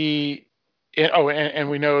and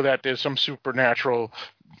we know that there's some supernatural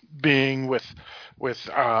being with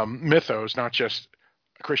mythos, not just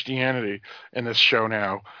Christianity, in this show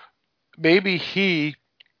now. Maybe he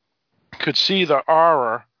could see the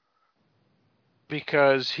aura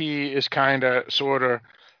because he is kind of, sort of,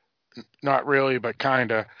 not really, but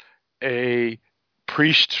kind of a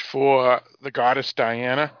priest for the goddess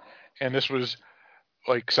Diana. And this was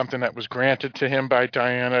like something that was granted to him by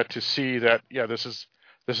Diana to see that, yeah, this is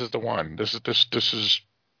the one. This is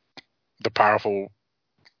the powerful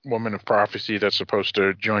woman of prophecy that's supposed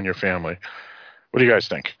to join your family. What do you guys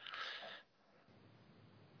think?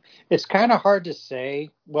 It's kind of hard to say.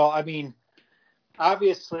 Well, I mean,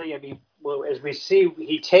 obviously, as we see,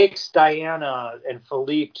 he takes Diana and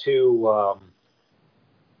Philippe to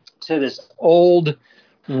this old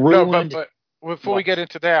ruined. No, but before we get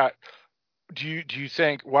into that, do you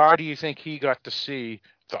think? Why do you think he got to see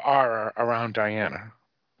the aura around Diana?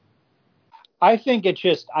 I think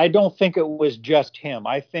I don't think it was just him.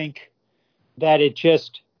 I think that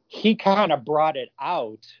he kind of brought it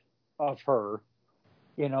out of her,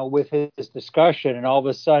 with his discussion, and all of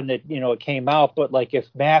a sudden it came out. But like if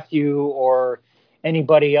Matthew or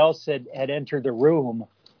anybody else had entered the room,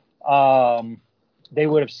 they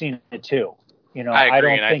would have seen it too. I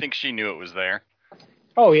agree, I think she knew it was there.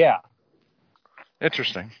 Oh yeah.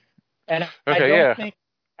 Interesting. And I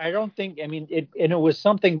don't think, it was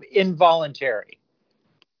something involuntary.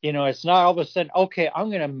 It's not all of a sudden, okay,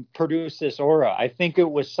 I'm going to produce this aura. I think it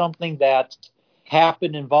was something that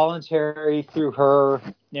happened involuntary through her,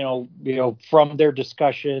 from their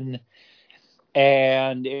discussion.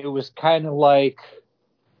 And it was kind of like,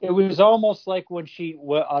 It was almost like when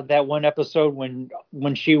that one episode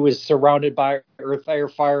when she was surrounded by earth, air,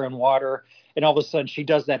 fire, and water, and all of a sudden she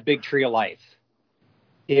does that big tree of life.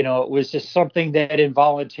 It was just something that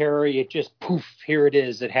involuntary. It just poof, here it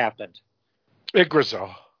is. It happened. Yggdrasil.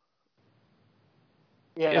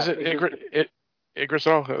 Yeah, is it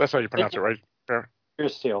Yggdrasil? That's how you pronounce it, right?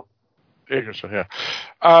 Yggdrasil. Yggdrasil,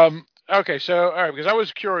 yeah. Okay, so all right, because I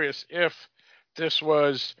was curious if this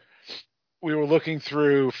was we were looking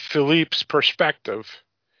through Philippe's perspective,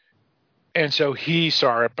 and so he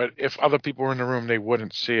saw it, but if other people were in the room, they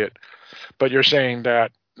wouldn't see it. But you're saying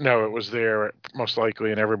that no, it was there most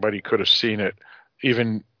likely, and everybody could have seen it,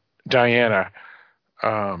 even Diana.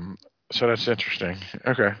 So that's interesting.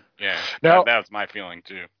 Okay. Yeah. Now that was my feeling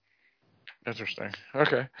too. Interesting.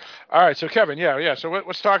 Okay. All right. So Kevin, yeah. So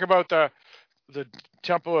let's talk about the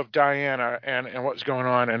Temple of Diana and what's going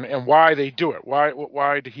on and why they do it.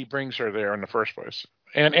 Why he brings her there in the first place,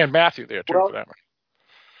 and Matthew there too, for that matter.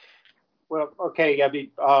 Well, okay. I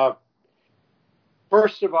mean,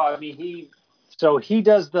 first of all, I mean he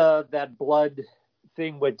does that blood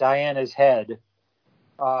thing with Diana's head.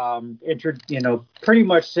 Pretty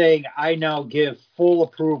much saying, I now give full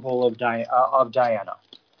approval of Diana.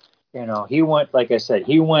 He went, like I said,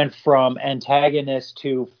 he went from antagonist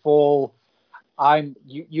to full.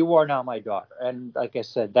 You are now my daughter, and like I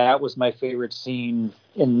said, that was my favorite scene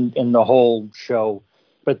in the whole show.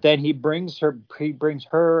 But then he brings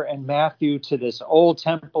her and Matthew to this old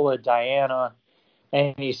temple of Diana,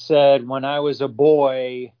 and he said, when I was a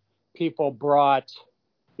boy, people brought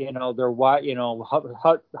their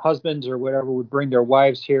husbands or whatever would bring their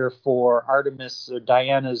wives here for Artemis or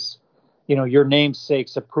Diana's, your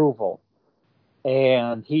namesake's approval.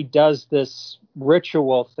 And he does this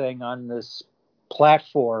ritual thing on this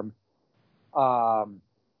platform. And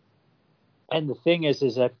the thing is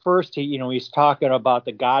at first he's talking about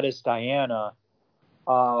the goddess Diana,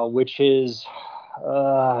 which is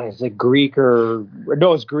it Greek or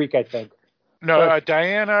no? It's Greek, I think. No,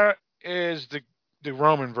 Diana is the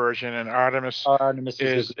Roman version, and Artemis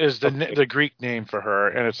is the Greek name for her,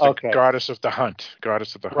 and it's the goddess of the hunt.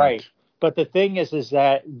 Right. But the thing is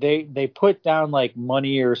that they put down like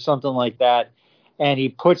money or something like that, and he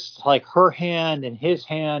puts like her hand in his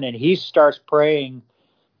hand, and he starts praying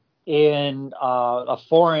in a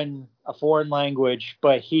foreign language,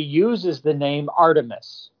 but he uses the name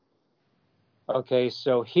Artemis. Okay,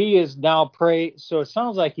 so he is now praying. So it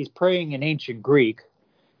sounds like he's praying in ancient Greek.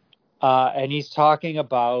 And he's talking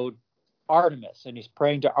about Artemis, and he's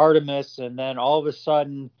praying to Artemis, and then all of a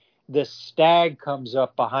sudden, this stag comes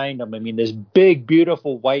up behind him. I mean, this big,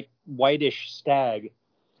 beautiful, whitish stag.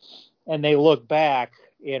 And they look back,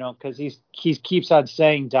 because he keeps on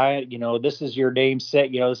saying, Diana, this is your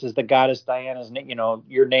namesake, this is the goddess Diana's,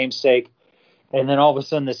 your namesake. And then all of a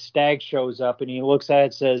sudden, the stag shows up, and he looks at it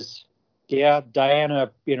and says, yeah, Diana,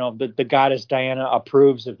 the goddess Diana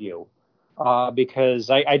approves of you. Because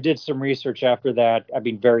I did some research after that. I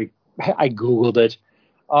mean, I Googled it.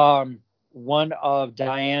 One of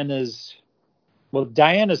Diana's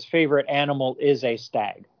favorite animal is a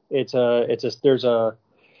stag. There's a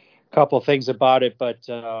couple things about it, but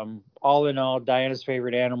all in all, Diana's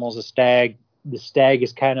favorite animal is a stag. The stag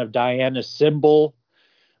is kind of Diana's symbol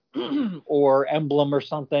or emblem or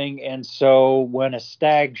something. And so when a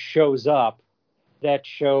stag shows up, that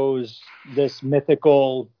shows this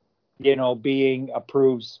mythical being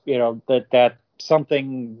approves, that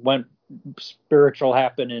something went spiritual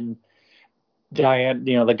happened and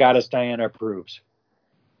Diana, the goddess Diana approves.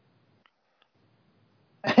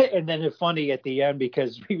 And then it's funny at the end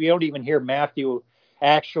because we don't even hear Matthew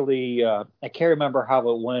actually, I can't remember how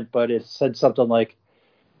it went, but it said something like,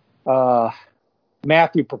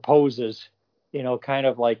 Matthew proposes, kind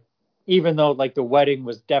of like, even though like the wedding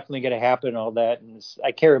was definitely going to happen and all that. And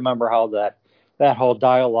I can't remember how that whole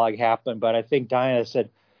dialogue happened, but I think Diana said,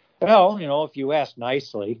 well, if you ask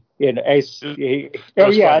nicely, we're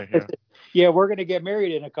going to get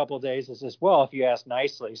married in a couple of days. I says, well, if you ask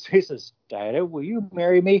nicely. So he says, Diana, will you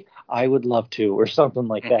marry me? I would love to, or something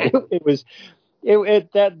like that. It was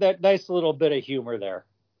that nice little bit of humor there.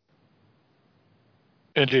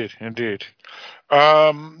 Indeed.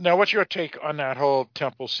 Now, what's your take on that whole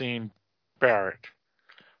temple scene, Barrett?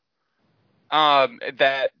 We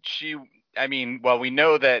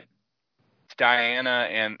know that Diana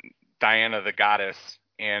and Diana the goddess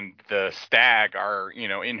and the stag are,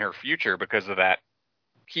 in her future because of that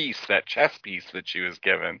chess piece that she was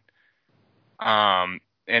given.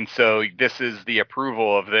 And so this is the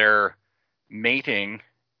approval of their mating,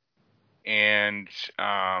 and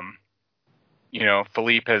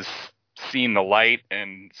Philippe has seen the light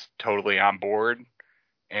and is totally on board.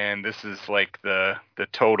 and this is like the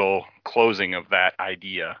total closing of that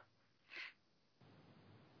idea.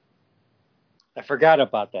 I forgot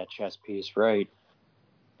about that chess piece, right?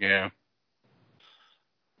 Yeah.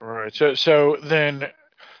 All right. So then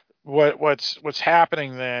what's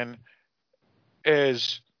happening then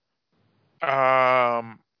is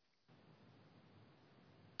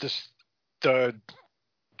the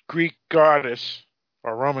Greek goddess,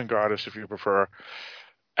 or Roman goddess if you prefer,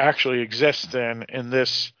 actually exists then in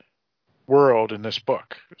this world, in this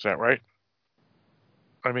book. Is that right?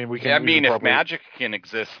 I mean, if magic can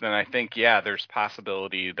exist, then I think, there's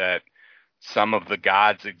possibility that some of the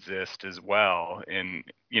gods exist as well. And,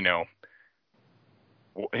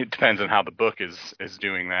 it depends on how the book is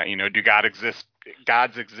doing that. Do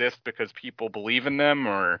gods exist because people believe in them,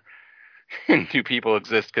 or do people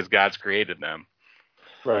exist because God's created them?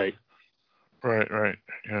 Right. Yeah,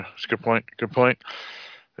 it's a good point.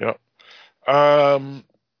 Yeah. All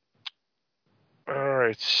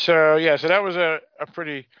right. So that was a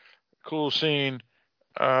pretty cool scene,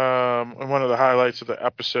 and one of the highlights of the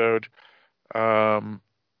episode. And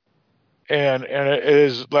it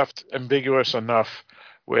is left ambiguous enough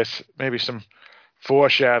with maybe some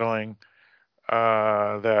foreshadowing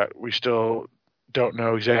that we still don't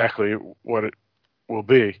know exactly what it will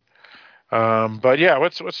be. But yeah,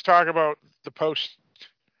 let's talk about the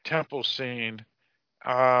post-temple scene.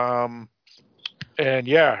 And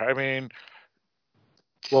yeah, I mean,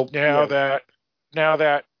 now that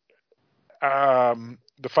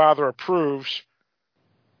the father approves,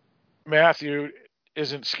 Matthew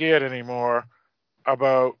isn't scared anymore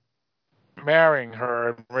about marrying her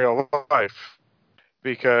in real life,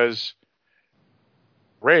 because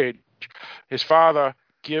rage, his father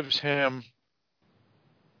gives him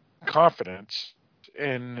confidence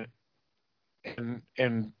in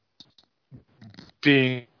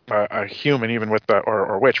being a human, even with the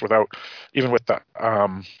or witch, without even with the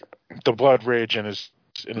blood rage in his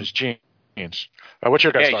genes. What's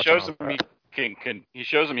your guys' thoughts on that? He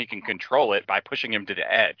shows him he can control it by pushing him to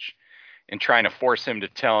the edge and trying to force him to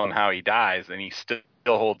tell him how he dies, and he still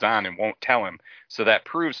holds on and won't tell him. So that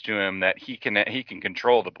proves to him that he can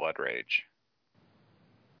control the blood rage.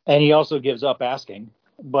 And he also gives up asking,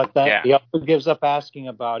 he also gives up asking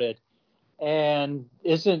about it. And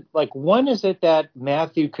when is it that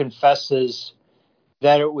Matthew confesses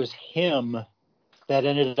that it was him that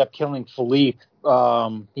ended up killing Philippe?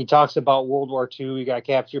 He talks about World War II. He got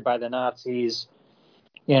captured by the Nazis,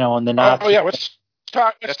 and the Nazis. Oh yeah, let's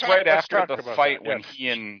talk. That's right after the fight when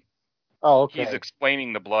he's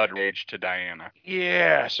explaining the blood rage to Diana.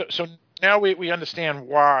 Yeah, so now we understand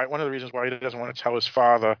why. One of the reasons why he doesn't want to tell his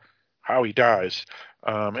father how he dies,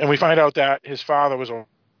 and we find out that his father was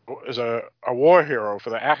a war hero for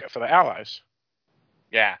the Allies.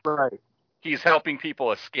 Yeah, right. He's helping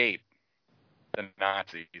people escape the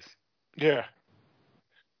Nazis. Yeah,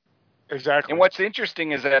 exactly. And what's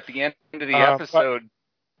interesting is that at the end of the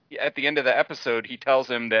episode, he tells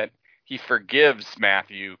him that he forgives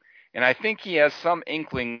Matthew, and I think he has some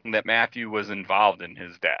inkling that Matthew was involved in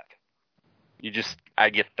his death. I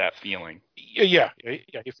get that feeling. Yeah,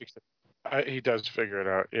 he fixed it. He does figure it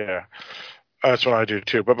out. Yeah, that's what I do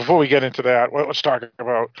too. But before we get into that, let's talk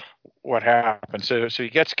about what happened. So he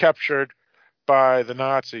gets captured by the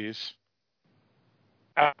Nazis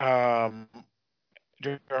during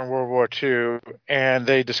World War II, and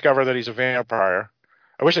they discover that he's a vampire.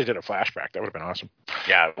 I wish they did a flashback. That would have been awesome.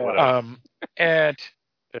 Yeah, it would have.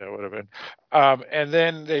 It would have been. And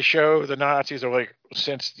then they show the Nazis are like,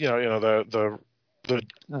 since the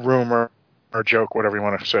rumor or joke, whatever you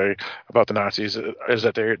want to say about the Nazis, is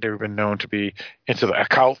that they've been known to be into the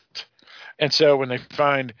occult. And so when they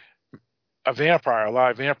find a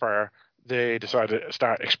live vampire, they decide to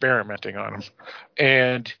start experimenting on him.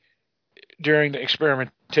 And during the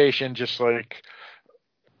experimentation, just like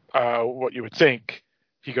what you would think,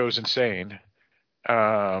 he goes insane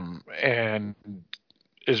and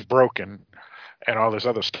is broken and all this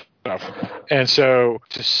other stuff. And so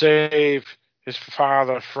to save his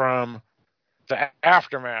father from the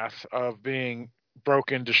aftermath of being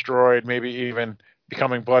broken, destroyed, maybe even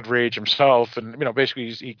becoming blood rage himself, and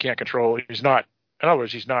basically he can't control. He's not. In other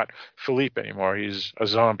words, he's not Philippe anymore. He's a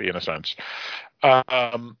zombie in a sense.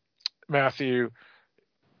 Matthew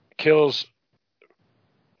kills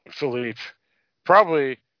Philippe,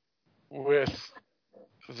 probably with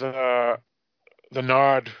the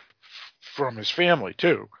nod from his family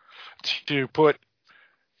too, to put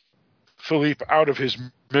Philippe out of his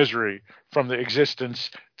misery from the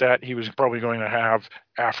existence that he was probably going to have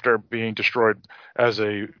after being destroyed as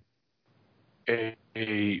a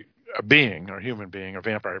a being, or a human being, a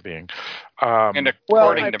vampire being. And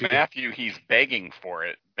according to Matthew, he's begging for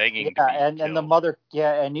it, begging to be and killed. the mother,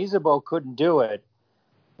 and Isabeau couldn't do it,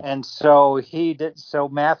 and so he did. So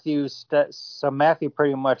Matthew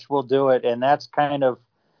pretty much will do it, and that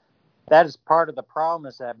is part of the problem,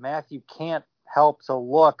 is that Matthew can't help to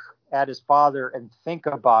look at his father and think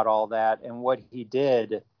about all that and what he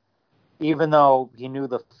did, even though he knew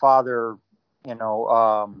the father,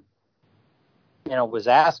 was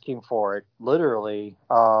asking for it, literally.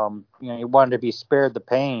 He wanted to be spared the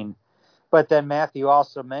pain. But then Matthew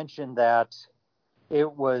also mentioned that it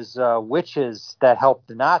was witches that helped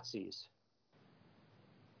the Nazis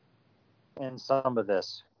in some of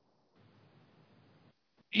this.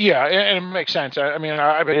 Yeah, and it makes sense. I mean,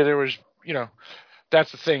 I bet there was,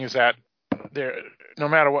 that's the thing, is that there, no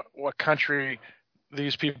matter what country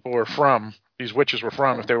these people were from, these witches were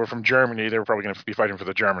from, if they were from Germany, they were probably going to be fighting for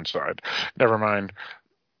the German side. Never mind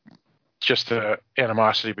just the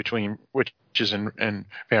animosity between witches and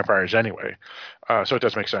vampires anyway. So it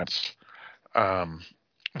does make sense. Though,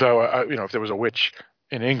 if there was a witch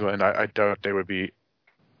in England, I doubt they would be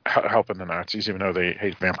helping the Nazis, even though they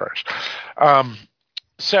hate vampires.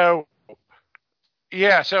 It's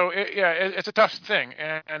a tough thing,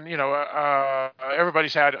 and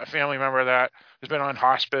everybody's had a family member that has been on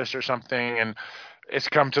hospice or something, and it's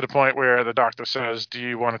come to the point where the doctor says, "Do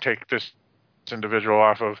you want to take this individual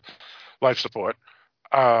off of life support?"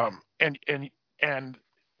 And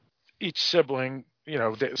each sibling,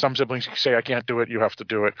 some siblings say, "I can't do it. You have to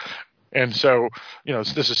do it." And so,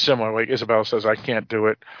 this is similar. Like Isabel says, "I can't do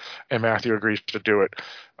it," and Matthew agrees to do it.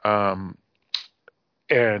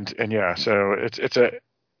 So it's a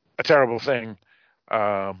terrible thing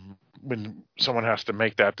when someone has to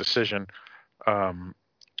make that decision.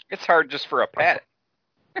 It's hard just for a pet,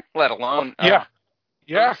 let alone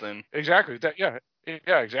person. Exactly.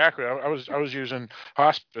 Exactly. I was using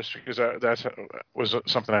hospice because that was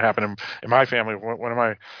something that happened in my family, one of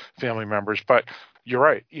my family members. But you're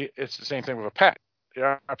right. It's the same thing with a pet.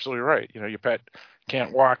 You're absolutely right. Your pet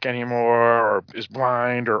can't walk anymore, or is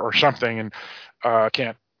blind, or something, and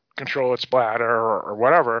can't control its bladder or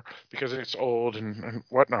whatever because it's old and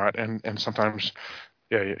whatnot. And sometimes,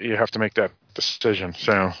 you have to make that decision.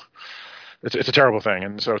 So it's a terrible thing.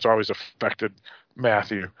 And so it's always affected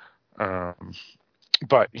Matthew.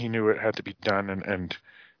 But he knew it had to be done, and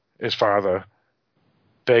his father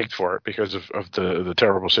begged for it because of the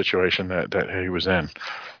terrible situation that he was in.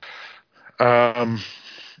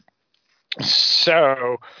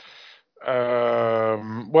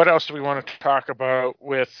 What else do we want to talk about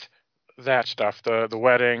with that stuff? The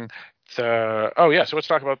wedding. So let's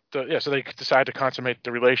talk about so they decide to consummate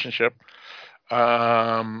the relationship.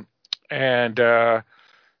 Do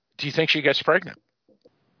you think she gets pregnant?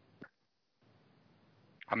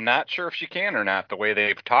 I'm not sure if she can or not, the way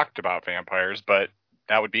they've talked about vampires, but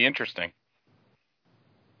that would be interesting.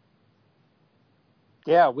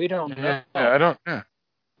 Yeah, we don't know. I don't. Yeah.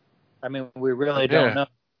 I mean, we really don't know.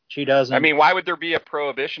 She doesn't. I mean, why would there be a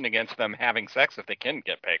prohibition against them having sex if they can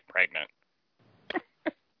get pregnant?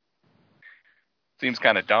 Seems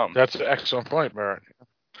kind of dumb. That's an excellent point, Barrett.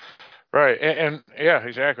 Right, and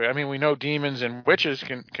exactly. I mean, we know demons and witches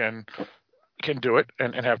can do it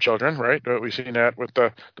and have children, right? We've seen that with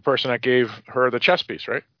the person that gave her the chess piece,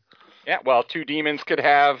 right? Yeah, well, two demons could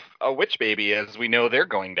have a witch baby, as we know they're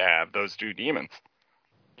going to have, those two demons.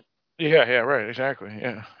 Yeah, right, exactly.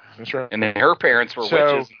 Yeah, that's right. And then her parents were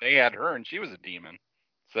witches, and they had her, and she was a demon.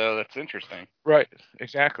 So that's interesting. Right,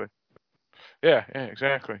 exactly. Yeah,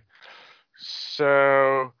 exactly.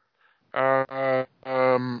 So,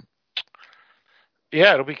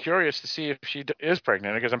 it'll be curious to see if she is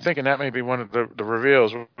pregnant, because I'm thinking that may be one of the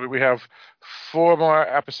reveals. We have 4 more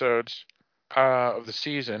episodes of the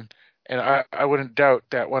season, and I wouldn't doubt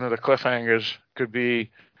that one of the cliffhangers could be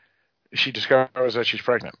she discovers that she's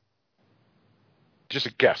pregnant. Just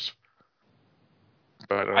a guess.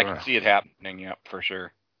 But I can see it happening, yeah, for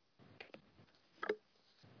sure.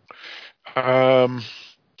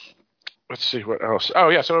 Let's see what else. Oh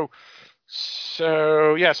yeah, so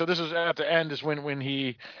this is at the end is when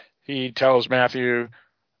he tells Matthew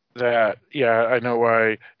that I know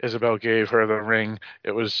why Isabel gave her the ring.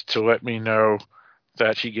 It was to let me know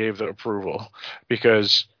that she gave the approval,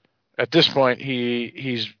 because at this point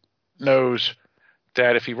he knows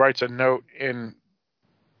that if he writes a note on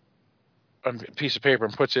a piece of paper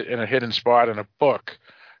and puts it in a hidden spot in a book,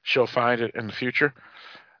 she'll find it in the future.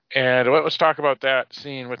 And let's talk about that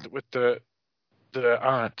scene with the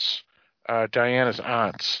aunts, Diana's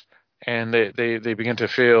aunts, and they begin to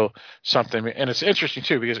feel something. And it's interesting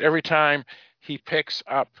too, because every time he picks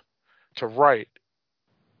up to write,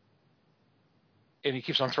 and he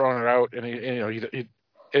keeps on throwing it out, and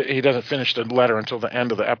he doesn't finish the letter until the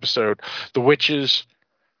end of the episode. The witches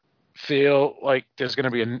feel like there's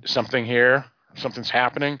going to be something here, something's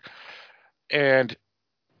happening, and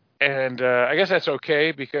I guess that's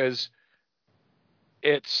okay because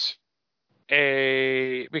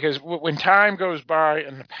when time goes by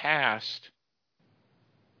in the past,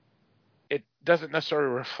 it doesn't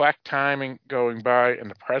necessarily reflect timing going by in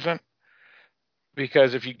the present,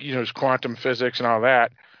 because if it's quantum physics and all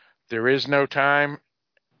that, there is no time.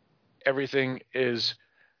 Everything is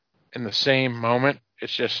in the same moment.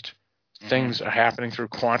 It's just things are happening through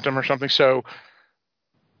quantum or something. So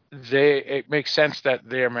it makes sense that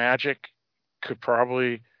their magic could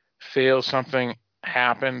probably feel something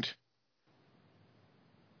happened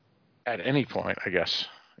at any point, I guess.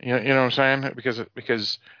 You know what I'm saying?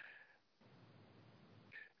 Because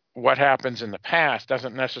what happens in the past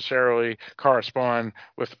doesn't necessarily correspond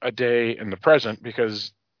with a day in the present,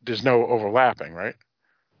 because there's no overlapping, right?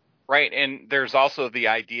 Right, and there's also the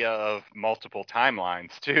idea of multiple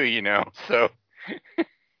timelines too, so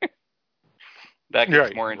that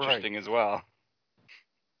gets more interesting as well.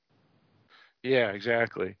 Yeah,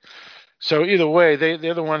 exactly. So either way,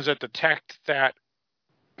 they're the ones that detect that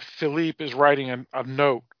Philippe is writing a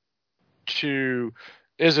note to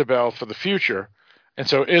Isabel for the future, and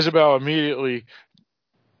so Isabel immediately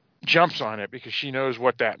jumps on it because she knows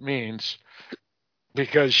what that means,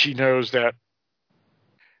 because she knows that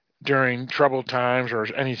during troubled times or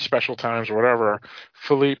any special times or whatever,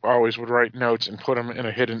 Philippe always would write notes and put them in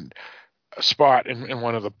a hidden spot in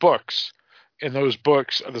one of the books. And those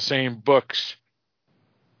books are the same books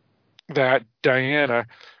that Diana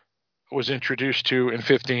was introduced to in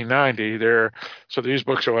 1590. So these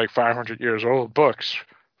books are like 500 years old books,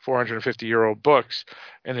 450-year-old books,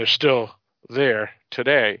 and they're still there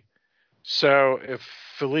today. So if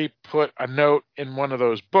Philippe put a note in one of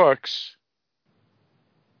those books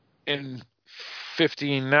in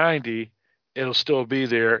 1590, it'll still be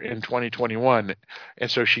there in 2021,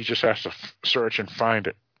 and so she just has to search and find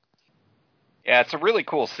it. Yeah, it's a really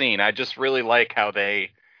cool scene. I just really like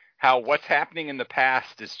how what's happening in the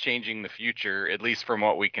past is changing the future, at least from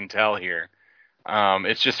what we can tell here.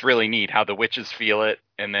 It's just really neat how the witches feel it,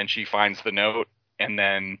 and then she finds the note and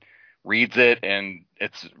then reads it, and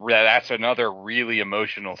that's another really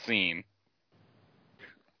emotional scene.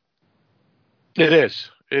 It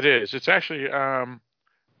is. It's actually a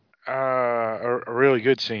really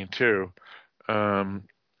good scene too, and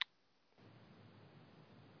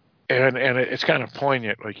it's kind of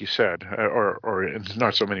poignant, like you said, or in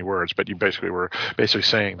not so many words, but you were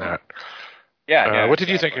saying that. Yeah. What did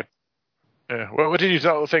you think? What did you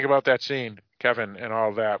think about that scene, Kevin, and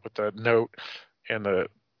all that with the note and the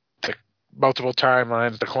multiple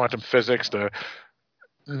timelines, the quantum physics, the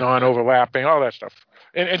non-overlapping, all that stuff,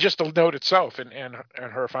 and just the note itself, and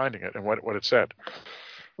her finding it and what it said?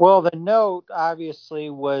 Well, the note obviously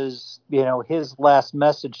was, his last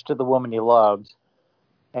message to the woman he loved,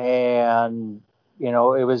 and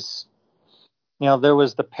it was, there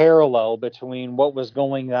was the parallel between what was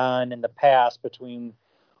going on in the past, between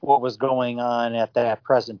what was going on at that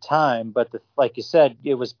present time. But like you said,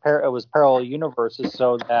 it was parallel universes,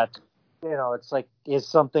 so that it's like, is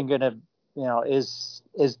something gonna, is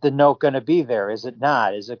the note gonna be there? Is it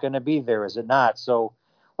not? Is it gonna be there? Is it not? So,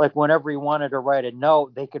 like, whenever he wanted to write a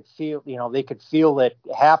note, they could feel it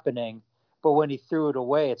happening. But when he threw it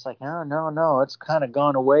away, it's like, no, it's kind of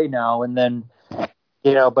gone away now. And then,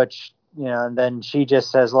 and then she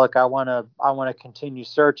just says, look, I want to continue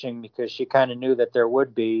searching, because she kind of knew that there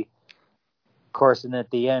would be, of course. And at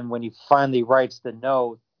the end, when he finally writes the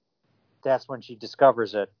note, that's when she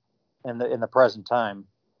discovers it in the present time.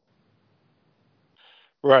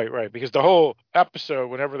 Right. Because the whole episode,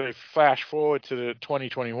 whenever they flash forward to the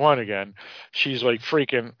 2021 again, she's like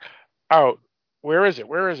freaking out. Where is it?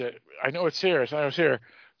 I know it's here.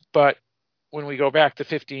 But when we go back to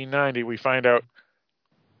 1590, we find out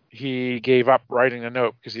he gave up writing a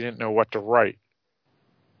note because he didn't know what to write.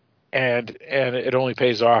 And it only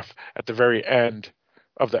pays off at the very end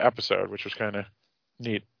of the episode, which was kind of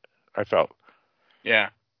neat, I felt. Yeah.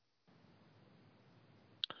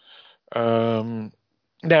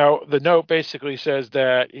 Now, the note basically says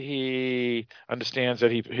that he understands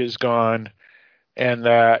that he's gone, and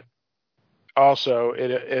that also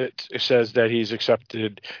it says that he's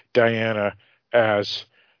accepted Diana as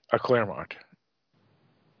a Clairmont.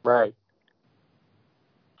 Right.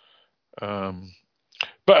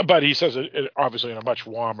 But he says it obviously in a much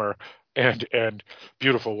warmer and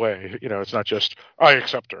beautiful way. It's not just, I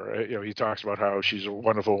accept her. He talks about how she's a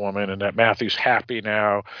wonderful woman and that Matthew's happy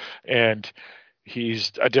now, and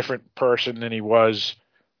he's a different person than he was,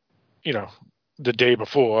 the day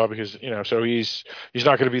before, because so he's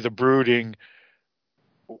not going to be the brooding,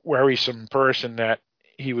 worrisome person that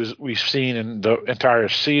we've seen in the entire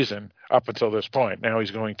season up until this point. Now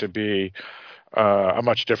he's going to be a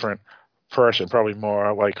much different person, probably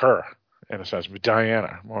more like her in a sense,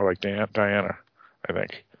 Diana, more like Diana, I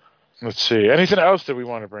think. Let's see. Anything else that we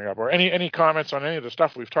want to bring up, or any comments on any of the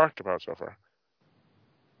stuff we've talked about so far?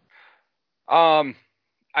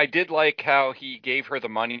 I did like how he gave her the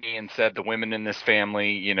money and said the women in this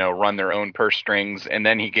family, run their own purse strings, and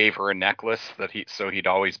then he gave her a necklace so he'd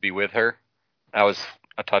always be with her. That was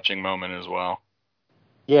a touching moment as well.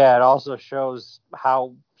 Yeah, it also shows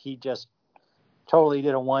how he just totally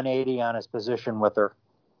did a 180 on his position with her.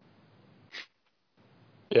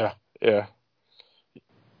 Yeah.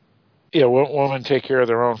 Yeah, women take care of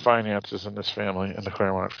their own finances in this family, in the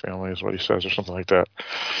Clairmont family, is what he says, or something like that.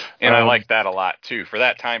 And I like that a lot, too. For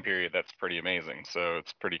that time period, that's pretty amazing. So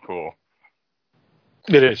it's pretty cool.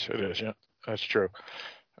 It is, yeah. That's true.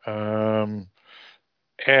 And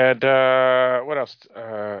what else?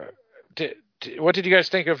 What did you guys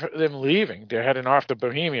think of them leaving? They're heading off to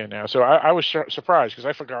Bohemia now. So I was surprised, because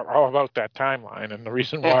I forgot all about that timeline and the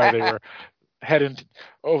reason why they were heading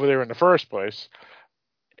over there in the first place.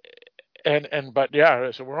 But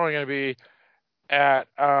yeah, so we're only going to be at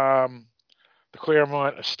the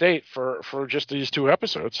Clairmont estate for just these 2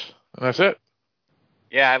 episodes, and that's it.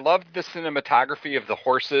 Yeah, I loved the cinematography of the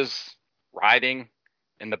horses riding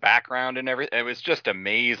in the background and everything. It was just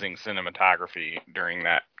amazing cinematography during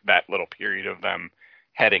that little period of them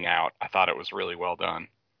heading out. I thought it was really well done.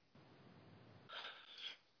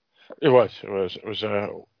 It was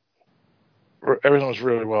everything was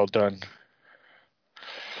really well done.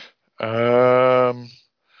 Let's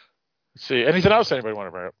see. Anything else anybody want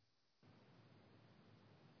to bring up?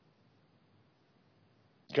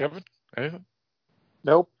 Kevin? Anything?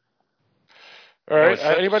 Nope. All right.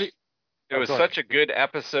 Anybody? It was such a good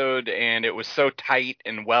episode, and it was so tight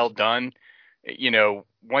and well done.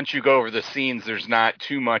 Once you go over the scenes, there's not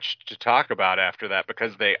too much to talk about after that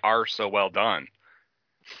because they are so well done.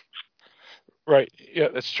 Right. Yeah,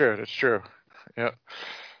 that's true. Yeah.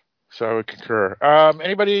 So I would concur.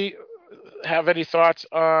 Anybody have any thoughts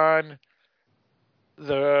on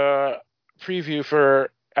the preview for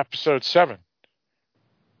episode 7?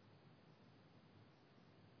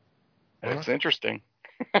 It's interesting.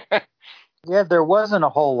 Yeah, there wasn't a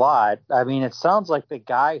whole lot. I mean, it sounds like the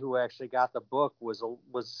guy who actually got the book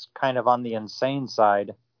was kind of on the insane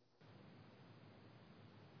side.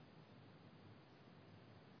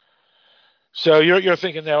 So you're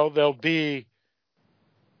thinking they'll be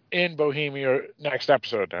in Bohemia next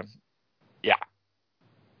episode then? Yeah.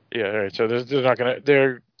 Yeah. All right. So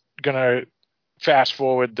they're gonna fast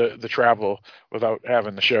forward the travel without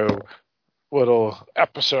having to show little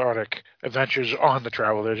episodic adventures on the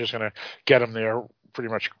travel. They're just gonna get them there pretty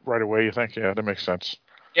much right away. You think? Yeah, that makes sense.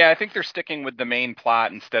 Yeah, I think they're sticking with the main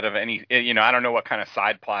plot instead of any. I don't know what kind of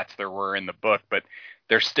side plots there were in the book, but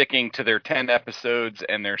they're sticking to their 10 episodes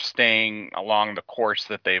and they're staying along the course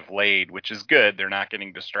that they've laid, which is good. They're not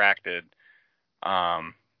getting distracted.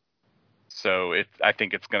 So I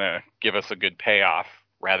think it's going to give us a good payoff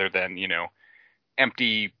rather than,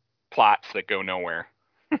 empty plots that go nowhere.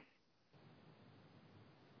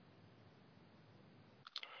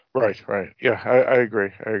 Right. Yeah, I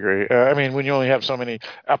agree. I mean, when you only have so many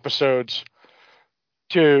episodes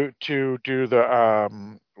to do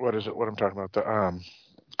the what I'm talking about, the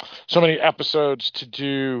so many episodes to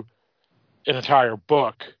do an entire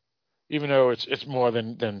book, even though it's more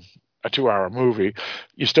than a 2-hour movie,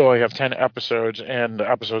 you still only have 10 episodes, and the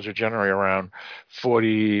episodes are generally around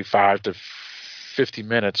 45 to 50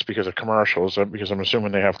 minutes because of commercials, because I'm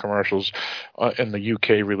assuming they have commercials in the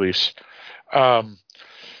UK release.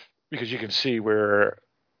 Because you can see where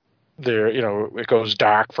it goes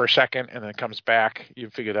dark for a second and then it comes back. You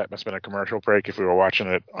figure that must have been a commercial break if we were watching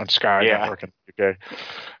it on Sky Network in the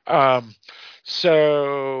UK.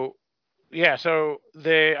 So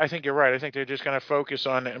I think you're right. I think they're just going to focus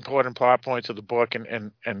on the important plot points of the book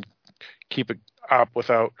and keep it up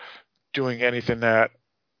without doing anything that,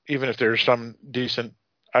 even if there's some decent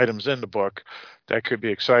items in the book that could be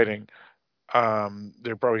exciting,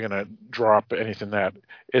 they're probably going to drop anything that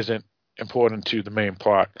isn't important to the main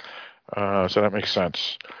plot. So that makes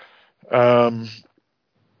sense. All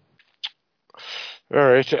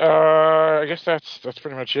right. I guess that's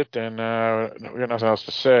pretty much it then. We got nothing else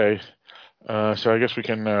to say. So I guess we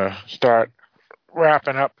can start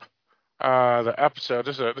wrapping up the episode.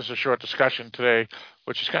 This is a short discussion today,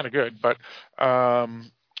 which is kind of good. But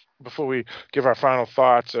before we give our final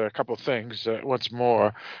thoughts, a couple of things once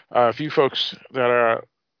more. If you folks that are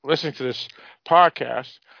listening to this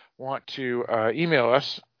podcast want to email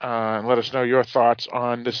us and let us know your thoughts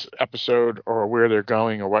on this episode or where they're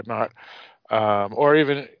going or whatnot, or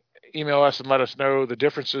even email us and let us know the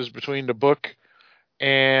differences between the book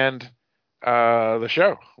and the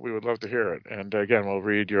show. We would love to hear it. And again, we'll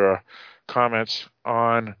read your comments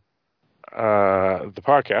on the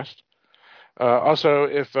podcast. Also,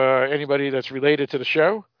 if anybody that's related to the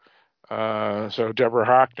show, so Deborah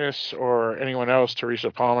Harkness or anyone else, Teresa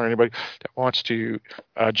Palmer, anybody that wants to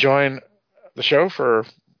join the show for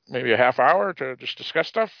maybe a half hour to just discuss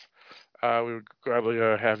stuff, we would gladly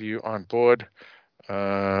have you on board.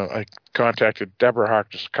 I contacted Deborah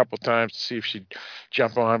Harkness a couple of times to see if she'd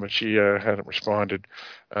jump on, but she hadn't responded.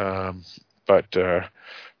 But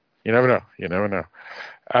you never know. You never know.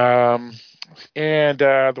 And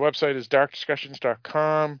the website is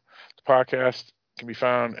darkdiscussions.com. The podcast can be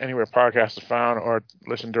found anywhere podcasts are found, or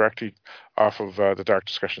listen directly off of the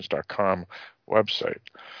darkdiscussions.com website.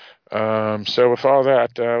 So with all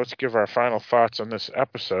that, let's give our final thoughts on this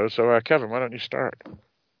episode. So Kevin, why don't you start?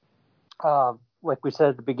 Like we said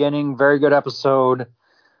at the beginning, very good episode,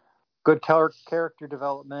 good character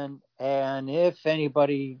development, and if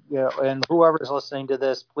anybody, and whoever's listening to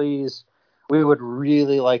this, please, we would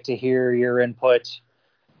really like to hear your input,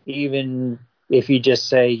 even if you just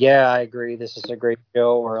say, yeah, I agree, this is a great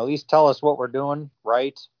show, or at least tell us what we're doing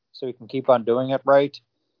right so we can keep on doing it right.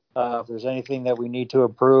 If there's anything that we need to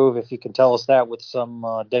improve, if you can tell us that with some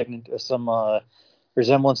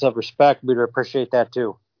resemblance of respect, we'd appreciate that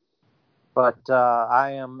too. But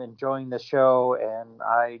I am enjoying the show, and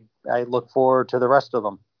I look forward to the rest of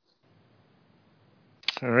them.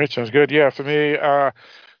 All right, sounds good. Yeah, for me,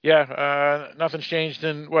 nothing's changed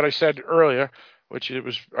in what I said earlier, which it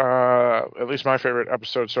was at least my favorite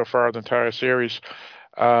episode so far of the entire series.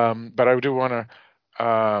 But I do want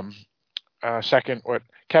to second what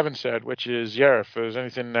Kevin said, which is, if there's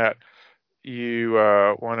anything that you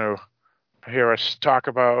want to hear us talk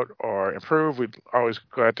about or improve, we'd always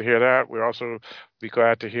glad to hear that. We'd also be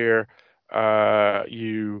glad to hear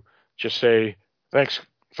you just say, thanks,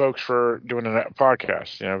 folks, for doing a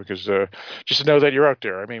podcast, because just to know that you're out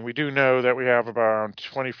there. I mean, we do know that we have about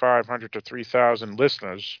 2,500 to 3,000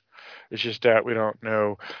 listeners. It's just that we don't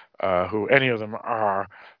know who any of them are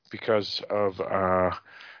because of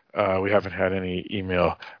we haven't had any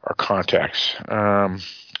email or contacts.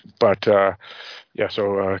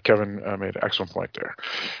 So Kevin made an excellent point there.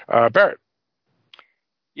 Barrett.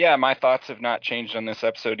 Yeah, my thoughts have not changed on this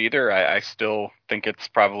episode either. I still think it's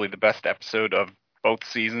probably the best episode of both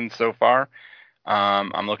seasons so far.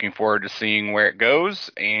 I'm looking forward to seeing where it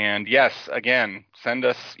goes. And yes, again, send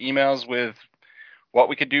us emails with what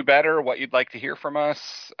we could do better, what you'd like to hear from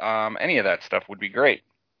us. Any of that stuff would be great.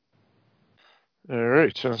 All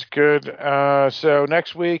right, sounds good. So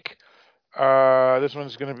next week, this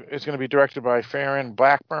one's gonna be directed by Farron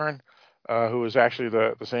Blackburn, who is actually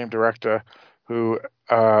the same director who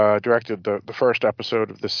directed the first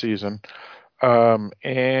episode of this season.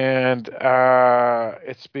 And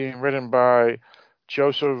it's being written by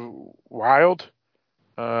Joseph Wilde.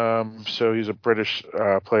 So he's a British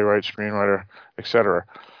playwright, screenwriter, etc.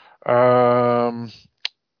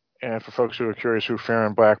 And for folks who are curious who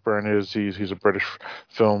Farron Blackburn is, he's a British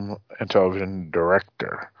film and television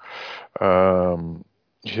director.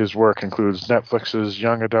 His work includes Netflix's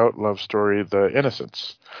young adult love story, The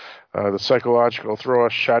Innocents, the psychological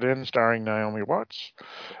thriller Shut In, starring Naomi Watts,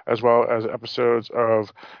 as well as episodes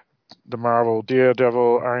of the Marvel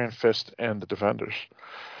Daredevil, Iron Fist, and The Defenders.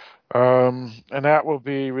 And that will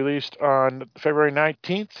be released on February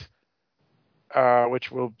 19th,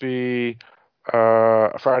 which will be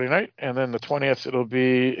a Friday night, and then the 20th it'll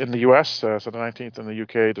be in the U.S., so the 19th in the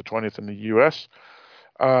UK, the 20th in the U.S.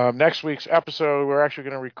 Next week's episode, we're actually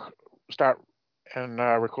going to start and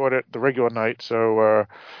record it the regular night, so we're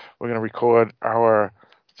going to record our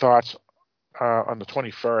thoughts on the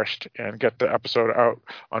 21st and get the episode out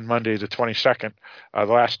on Monday the 22nd. The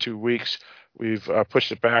last 2 weeks, we've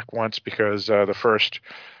pushed it back once because the first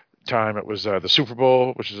time it was the Super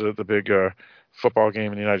Bowl, which is the big football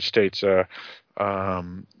game in the United States. It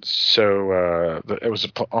was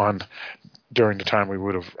on during the time we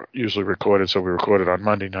would have usually recorded, so we recorded on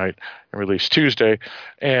Monday night and released Tuesday.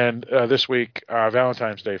 And this week,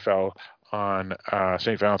 Valentine's Day fell on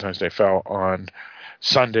St. Valentine's Day fell on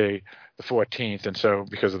Sunday the 14th, and so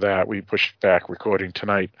because of that, we pushed back recording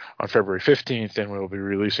tonight on February 15th, and we'll be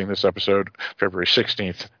releasing this episode February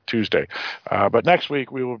 16th, Tuesday. But next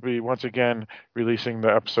week, we will be once again releasing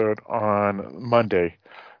the episode on Monday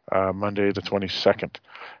the 22nd.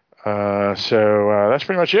 So that's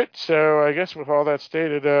pretty much it. So I guess with all that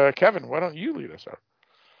stated, Kevin, why don't you lead us out?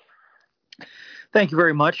 Thank you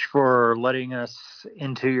very much for letting us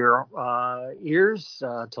into your ears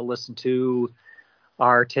to listen to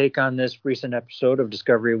our take on this recent episode of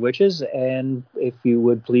Discovery of Witches. And if you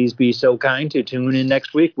would please be so kind to tune in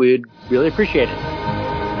next week, we'd really appreciate it.